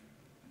then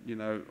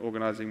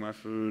organising my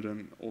food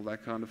and all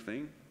that kind of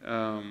thing.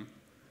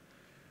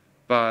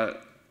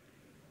 But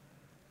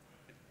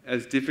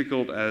as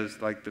difficult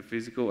as like the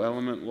physical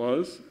element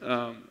was,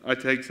 I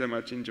take so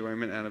much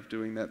enjoyment out of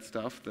doing that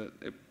stuff that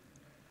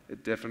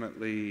it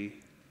definitely,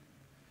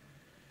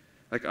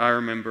 like I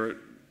remember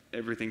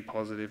everything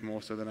positive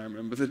more so than I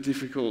remember the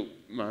difficult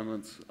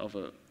moments of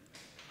it.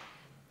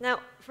 Now,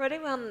 for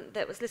anyone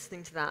that was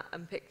listening to that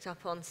and picked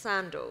up on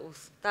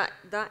sandals, that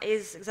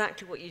is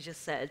exactly what you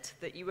just said,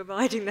 that you were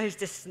riding those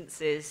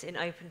distances in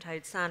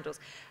open-toed sandals.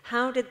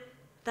 How did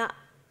that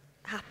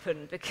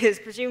happen? Because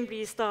presumably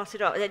you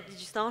started off, did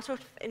you start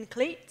off in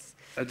cleats?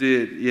 I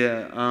did,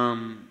 yeah.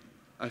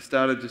 I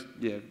started just,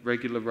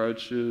 regular road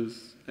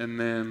shoes, and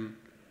then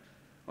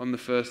on the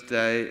first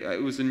day,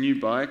 it was a new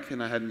bike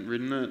and I hadn't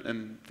ridden it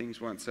and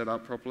things weren't set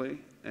up properly,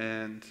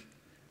 and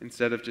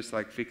instead of just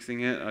like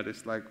fixing it, I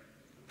just like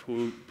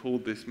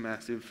pulled this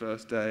massive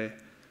first day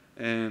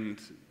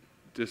and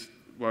just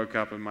woke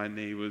up and my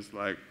knee was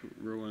like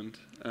ruined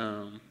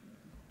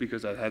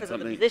because I had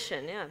something. Of the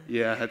position, yeah.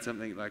 Yeah, I had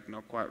something like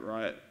not quite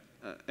right,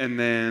 and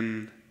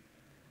then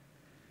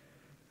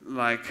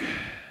like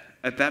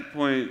at that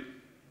point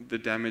the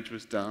damage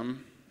was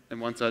done,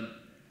 and once I'd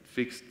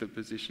fixed the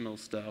positional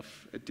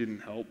stuff, it didn't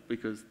help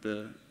because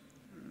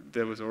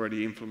there was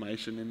already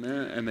inflammation in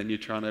there, and then you're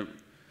trying to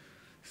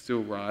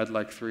still ride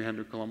like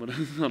 300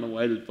 kilometers on a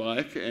weighted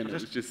bike, and it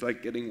was just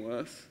like getting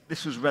worse.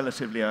 This was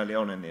relatively early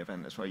on in the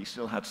event as well. You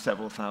still had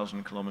several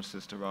thousand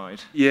kilometers to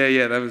ride.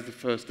 Yeah, that was the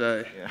first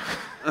day.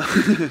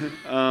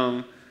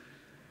 Yeah.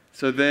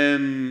 So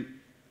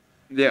then,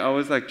 I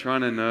was like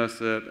trying to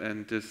nurse it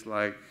and just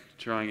like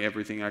trying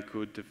everything I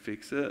could to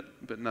fix it,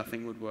 but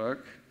nothing would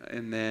work.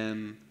 And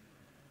then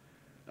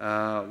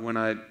when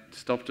I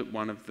stopped at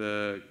one of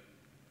the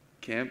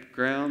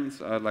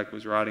campgrounds, I like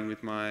was riding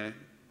with my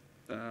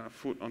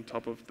foot on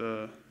top of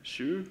the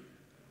shoe,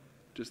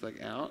 just like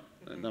out,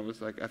 and I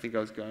was like, I think I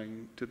was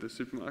going to the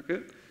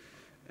supermarket,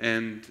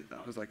 and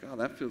I was like, oh,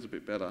 that feels a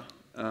bit better.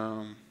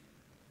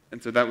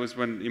 And so that was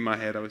when in my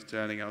head I was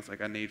turning, I was like,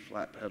 I need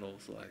flat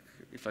pedals, like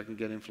if I can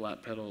get in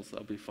flat pedals,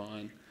 I'll be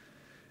fine.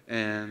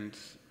 And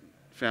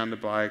found a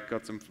bike,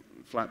 got some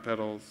flat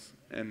pedals,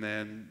 and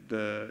then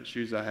the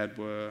shoes I had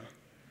were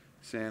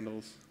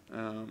sandals.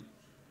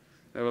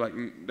 They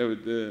were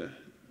the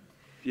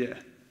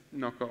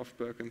knockoff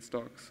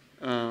Birkenstocks.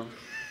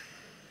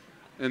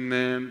 And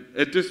then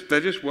they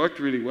just worked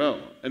really well.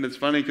 And it's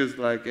funny because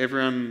like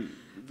everyone,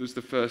 it was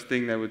the first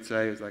thing they would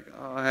say is like,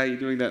 oh, how are you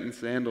doing that in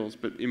sandals?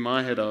 But in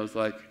my head I was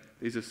like,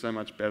 these are so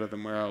much better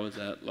than where I was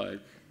at like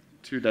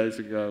 2 days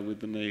ago with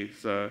the knee.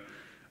 So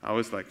I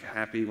was like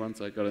happy once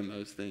I got in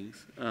those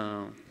things.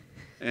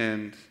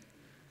 And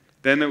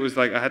then it was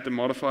like I had to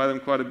modify them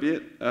quite a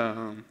bit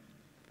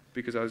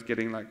because I was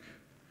getting like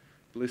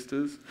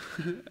blisters.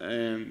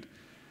 And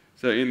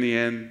so in the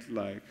end,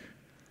 like,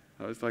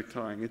 I was like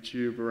tying a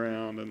tube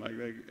around, and like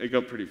it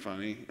got pretty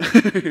funny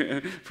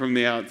from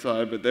the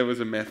outside, but there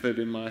was a method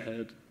in my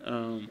head.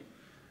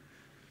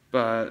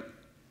 But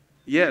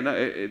yeah, no,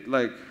 it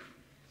like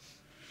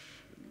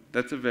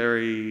that was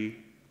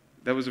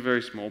a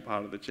very small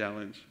part of the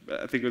challenge. But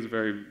I think it was a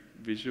very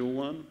visual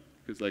one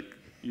because like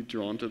you're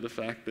drawn to the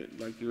fact that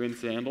like you're in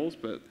sandals.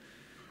 But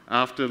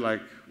after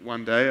like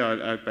one day,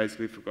 I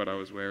basically forgot I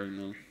was wearing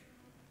them.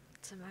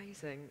 It's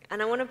amazing. And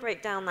I want to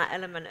break down that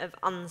element of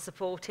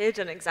unsupported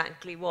and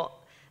exactly what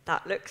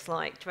that looks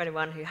like to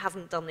anyone who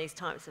hasn't done these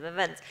types of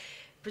events.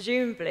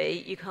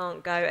 Presumably, you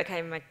can't go,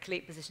 okay, my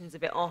cleat position's a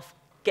bit off,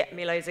 get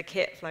me loads of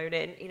kit flown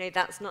in.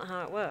 That's not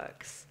how it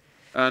works.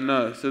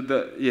 No, so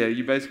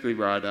you basically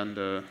ride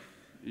under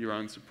your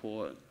own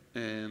support.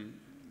 And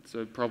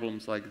so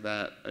problems like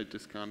that are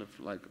just kind of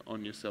like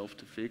on yourself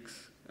to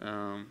fix.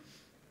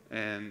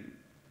 And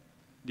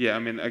yeah, I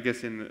mean, I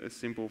guess in a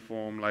simple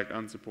form, like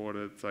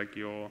unsupported, it's like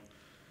you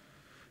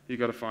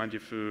got to find your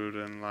food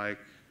and like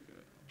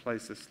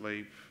place to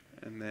sleep,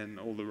 and then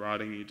all the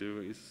riding you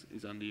do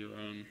is under your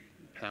own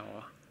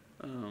power.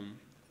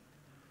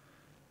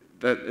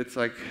 That it's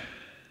like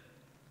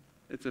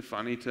it's a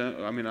funny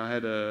term. I mean, I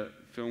had a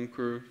film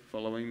crew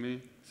following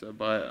me, so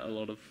by a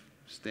lot of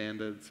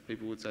standards,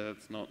 people would say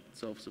that's not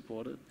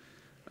self-supported.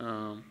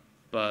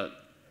 But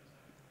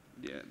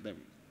yeah,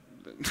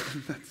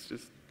 that's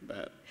just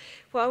that.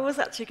 Well, I was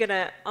actually going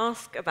to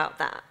ask about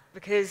that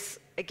because,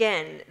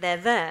 again, they're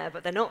there,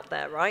 but they're not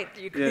there, right?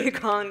 You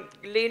can't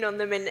lean on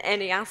them in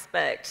any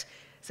aspect.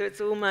 So it's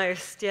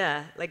almost,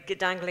 like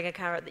dangling a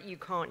carrot that you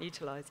can't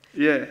utilize.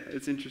 Yeah,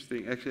 it's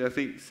interesting. Actually, I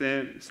think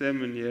Sam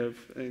and Yev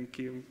and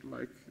Kim,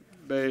 like,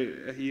 they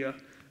are here,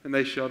 and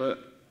they shot it.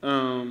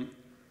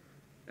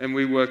 And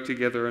we worked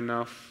together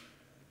enough,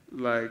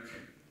 like,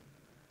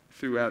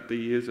 throughout the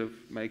years of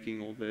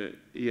making all the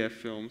EF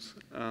films,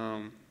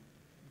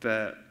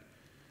 that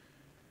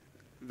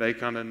they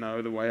kind of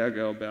know the way I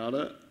go about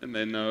it, and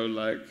they know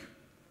like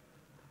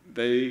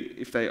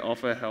if they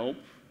offer help,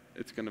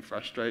 it's going to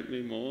frustrate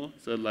me more.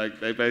 So like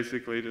they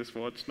basically just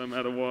watch no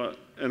matter what,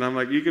 and I'm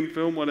like, you can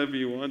film whatever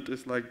you want,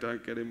 just like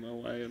don't get in my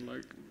way and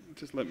like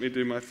just let me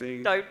do my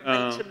thing. Don't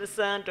mention the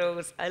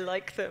sandals. I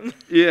like them.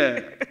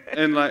 Yeah,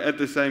 and like at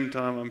the same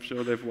time, I'm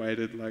sure they've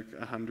waited like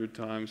 100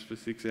 times for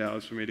 6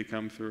 hours for me to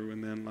come through,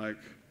 and then like,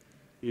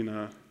 you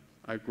know,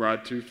 I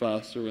ride too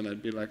fast through, and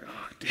they'd be like,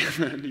 oh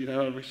damn it, you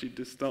know, I wish you'd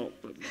just stop.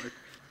 But like,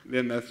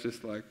 then that's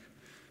just like,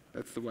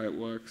 that's the way it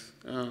works.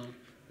 And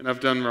I've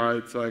done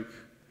rides like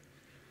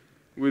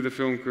with a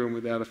film crew and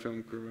without a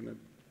film crew, and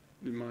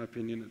in my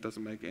opinion, it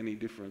doesn't make any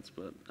difference.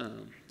 But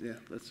yeah,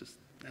 that's just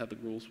how the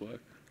rules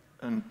work.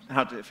 And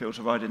how did it feel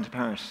to ride into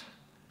Paris?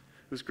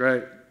 It was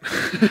great.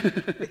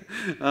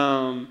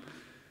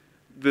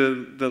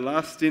 The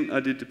last stint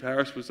I did to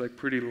Paris was like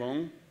pretty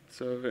long,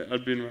 so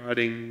I'd been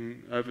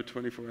riding over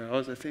 24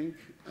 hours, I think.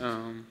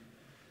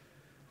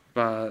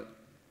 But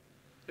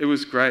it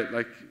was great.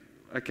 Like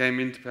I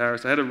came into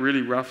Paris. I had a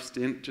really rough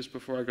stint just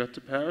before I got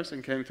to Paris,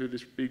 and came through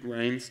this big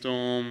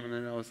rainstorm. And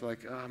then I was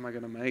like, "Oh, am I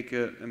going to make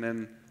it?" And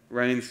then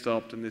rain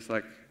stopped, and this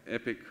like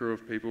epic crew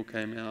of people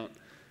came out,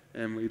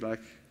 and we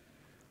like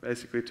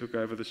basically took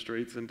over the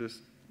streets and just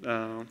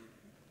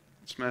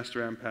smashed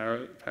around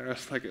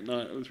Paris like at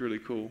night. It was really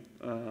cool.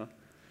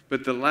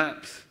 But the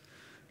laps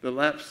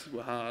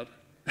were hard.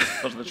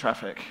 Because of the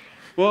traffic?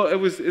 Well, it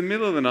was in the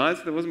middle of the night,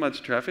 so there wasn't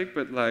much traffic,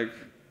 but like,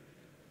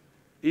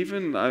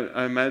 even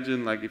I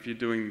imagine like if you're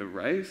doing the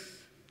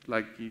race,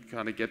 like you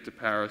kind of get to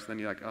Paris, then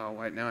you're like, oh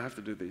wait, now I have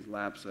to do these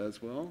laps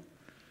as well.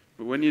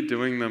 But when you're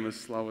doing them as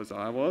slow as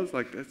I was,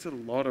 like that's a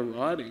lot of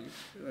riding.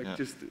 Like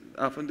just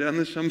up and down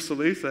the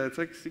Champs-Élysées, it's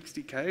like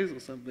 60 Ks or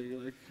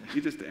something. Like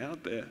you're just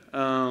out there.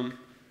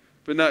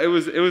 But no, it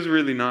was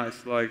really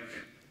nice. Like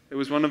it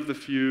was one of the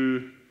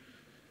few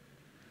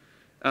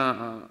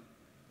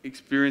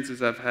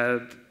experiences I've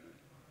had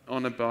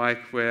on a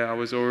bike where I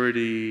was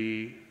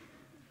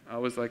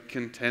like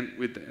content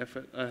with the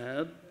effort I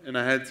had, and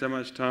I had so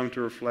much time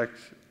to reflect,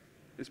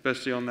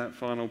 especially on that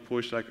final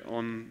push, like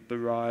on the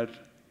ride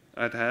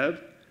I'd had,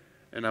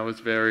 and I was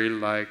very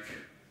like,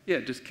 yeah,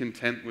 just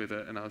content with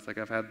it. And I was like,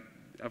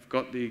 I've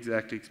got the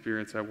exact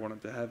experience I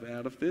wanted to have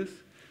out of this.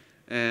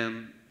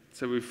 And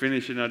so we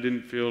finished, and I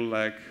didn't feel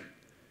like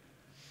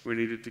we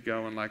needed to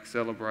go and like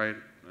celebrate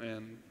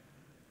and,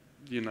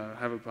 you know,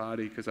 have a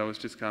party, because I was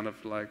just kind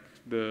of like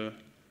the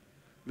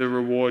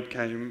reward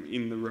came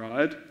in the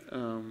ride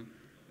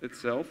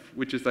itself,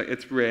 which is like,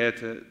 it's rare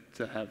to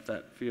have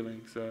that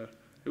feeling. So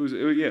it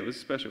was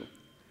special.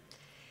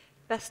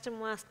 Best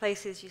and worst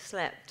places you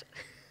slept?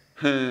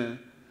 The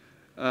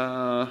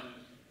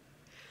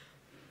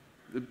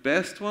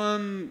best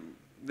one,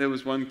 there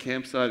was one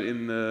campsite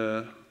in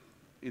the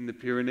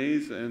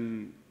Pyrenees,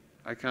 and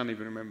I can't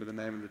even remember the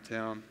name of the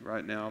town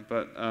right now,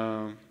 but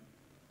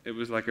it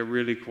was like a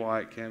really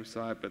quiet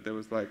campsite, but there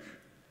was like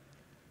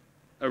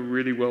a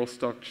really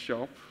well-stocked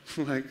shop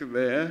like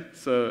there.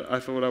 So I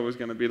thought I was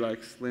going to be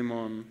like slim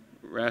on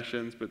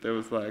rations, but there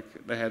was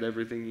like, they had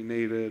everything you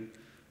needed.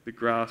 The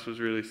grass was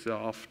really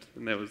soft,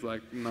 and there was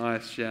like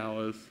nice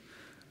showers.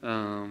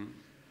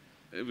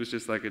 It was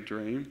just like a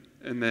dream.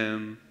 And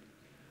then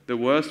the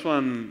worst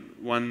one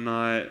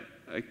night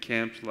I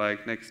camped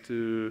like next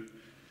to, I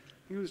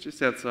think it was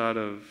just outside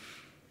of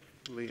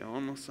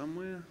Lyon or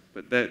somewhere,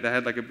 but they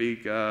had like a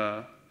big,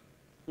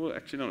 well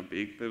actually not a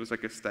big, there was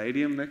like a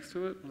stadium next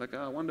to it. I was like,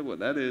 oh, I wonder what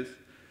that is.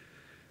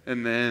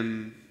 And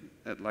then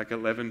at like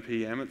 11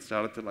 p.m. it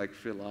started to like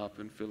fill up,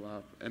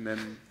 and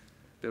then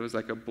there was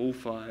like a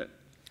bullfight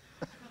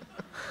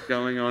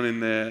going on in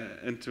there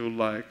until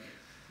like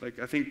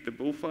I think the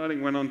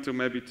bullfighting went on till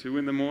maybe 2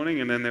 in the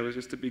morning, and then there was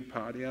just a big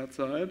party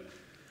outside.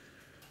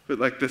 But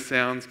like the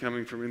sounds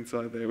coming from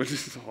inside there were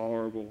just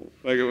horrible.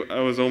 Like I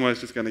was almost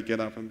just going to get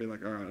up and be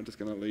like, all right, I'm just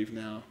going to leave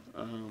now.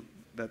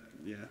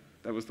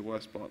 That was the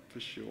worst spot for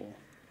sure.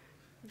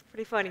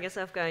 Pretty finding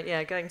yourself going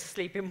to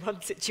sleep in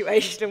one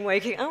situation and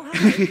waking, oh,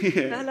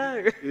 hello,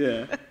 hello.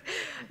 Yeah.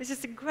 It's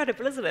just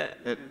incredible, isn't it?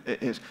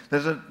 It is.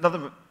 There's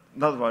another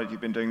ride you've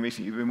been doing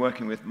recently. You've been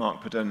working with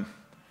Mark Padun,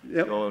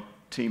 your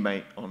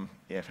teammate on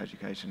EF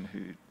Education,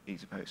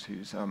 who's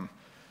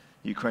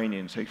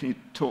Ukrainian. So can you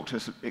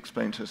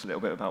explain to us a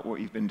little bit about what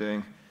you've been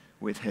doing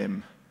with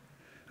him?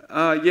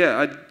 I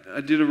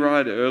did a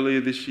ride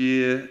earlier this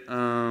year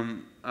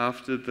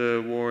after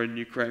the war in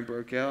Ukraine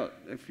broke out.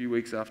 A few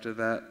weeks after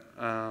that,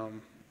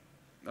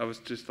 I was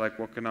just like,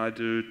 what can I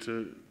do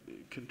to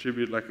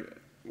contribute like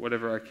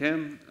whatever I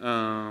can?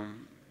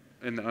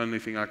 And the only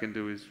thing I can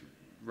do is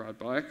ride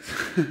bikes.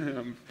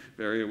 I'm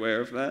very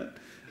aware of that.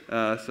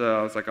 So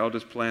I was like, I'll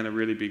just plan a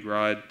really big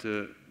ride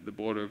to the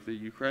border of the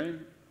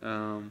Ukraine.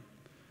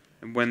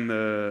 And when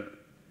the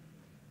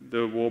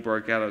war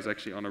broke out, I was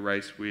actually on a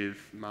race with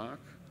Mark,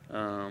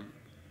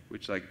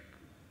 which like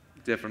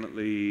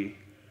definitely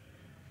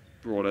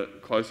brought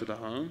it closer to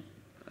home.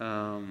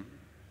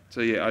 So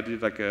yeah, I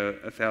did like a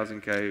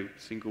 1,000K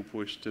single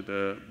push to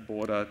the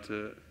border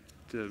to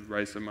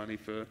raise some money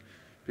for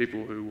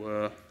people who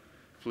were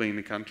fleeing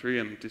the country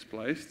and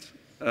displaced.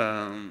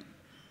 And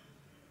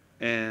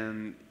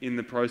in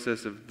the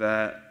process of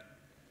that,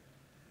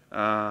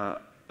 I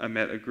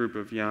met a group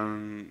of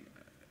young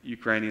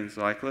Ukrainian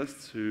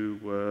cyclists who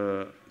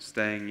were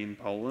staying in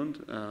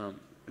Poland,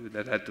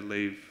 that had to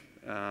leave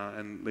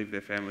and leave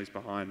their families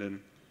behind, and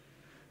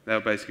they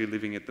were basically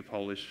living at the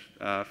Polish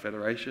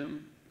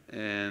Federation.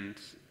 And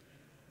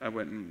I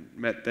went and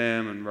met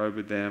them and rode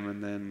with them,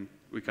 and then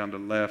we kind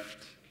of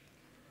left.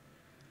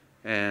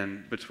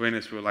 And between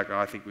us, we were like, oh,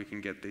 I think we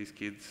can get these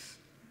kids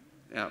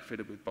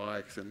outfitted with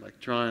bikes and like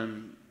try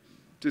and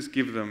just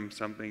give them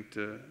something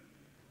to,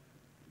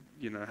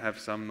 you know, have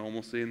some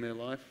normalcy in their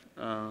life.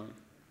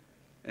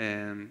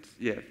 And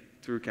yeah,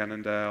 through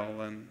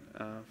Cannondale and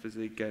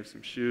Physique gave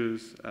some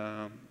shoes,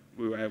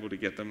 we were able to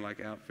get them like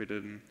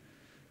outfitted. And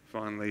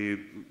finally,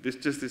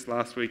 this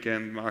last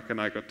weekend, Mark and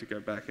I got to go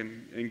back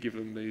and give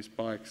them these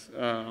bikes,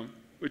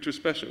 which was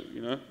special,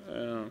 you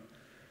know.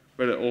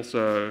 But it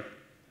also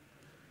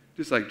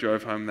just like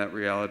drove home that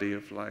reality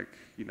of like,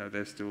 you know,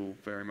 they're still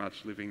very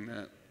much living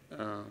that,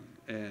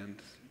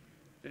 and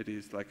it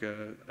is like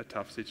a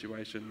tough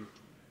situation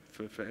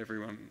for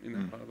everyone in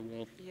that part of the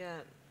world.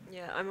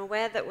 Yeah, I'm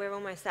aware that we're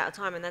almost out of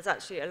time, and there's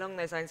actually, along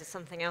those lines, there's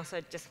something else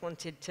I just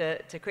wanted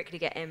to quickly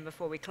get in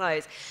before we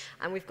close.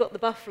 And we've got the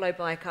Buffalo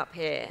bike up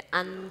here,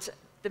 and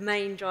the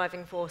main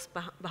driving force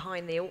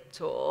behind the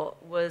WorldTour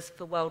was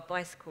for World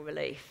Bicycle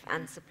Relief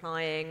and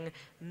supplying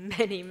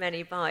many,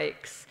 many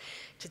bikes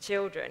to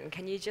children.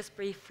 Can you just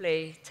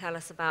briefly tell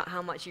us about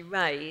how much you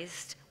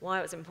raised, why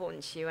it was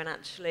important to you, and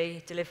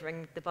actually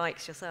delivering the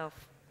bikes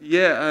yourself?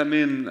 Yeah, I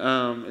mean,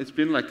 it's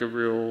been like a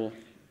real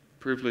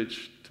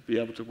privilege to be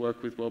able to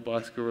work with World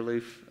Bicycle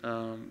Relief.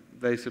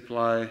 They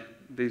supply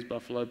these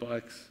Buffalo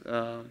bikes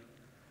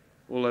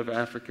all over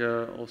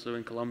Africa, also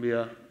in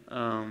Colombia.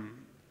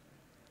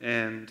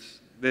 And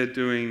they're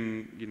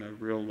doing, you know,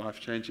 real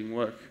life-changing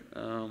work.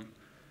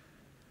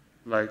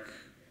 Like,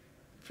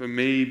 for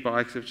me,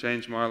 bikes have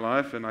changed my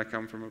life, and I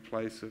come from a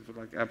place of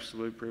like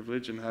absolute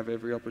privilege and have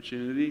every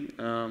opportunity.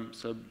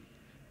 So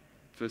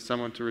for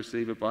someone to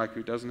receive a bike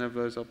who doesn't have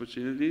those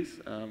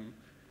opportunities,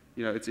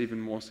 you know, it's even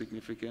more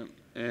significant.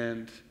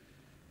 And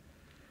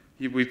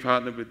we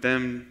partnered with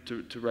them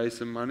to raise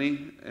some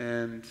money,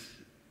 and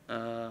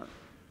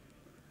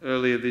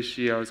earlier this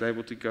year I was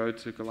able to go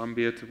to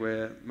Colombia, to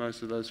where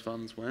most of those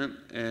funds went,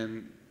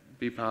 and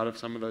be part of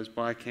some of those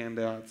bike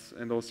handouts,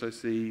 and also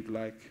see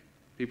like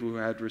people who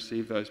had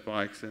received those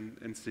bikes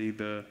and see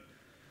the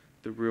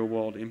real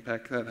world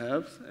impact that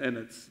has. And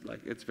it's like,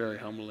 it's very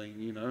humbling,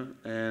 you know.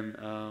 And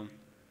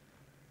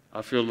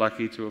I feel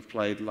lucky to have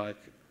played like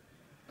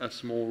a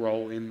small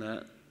role in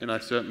that, and I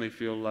certainly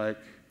feel like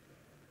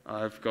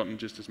I've gotten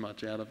just as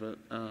much out of it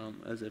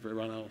as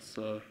everyone else.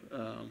 So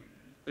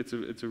it's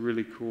a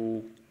really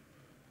cool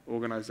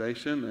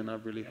organisation, and I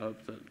really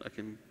hope that I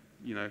can,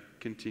 you know,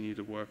 continue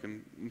to work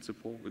and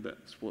support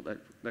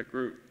that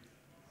group.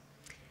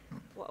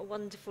 What a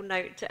wonderful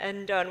note to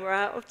end on. We're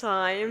out of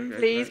time. Okay,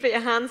 Please great.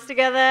 put your hands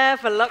together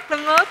for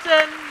Lachlan Morton.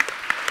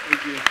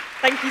 Thank you.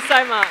 Thank you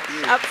so much.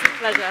 Yeah, Absolute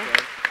pleasure.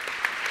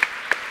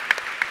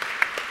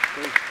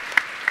 Cool.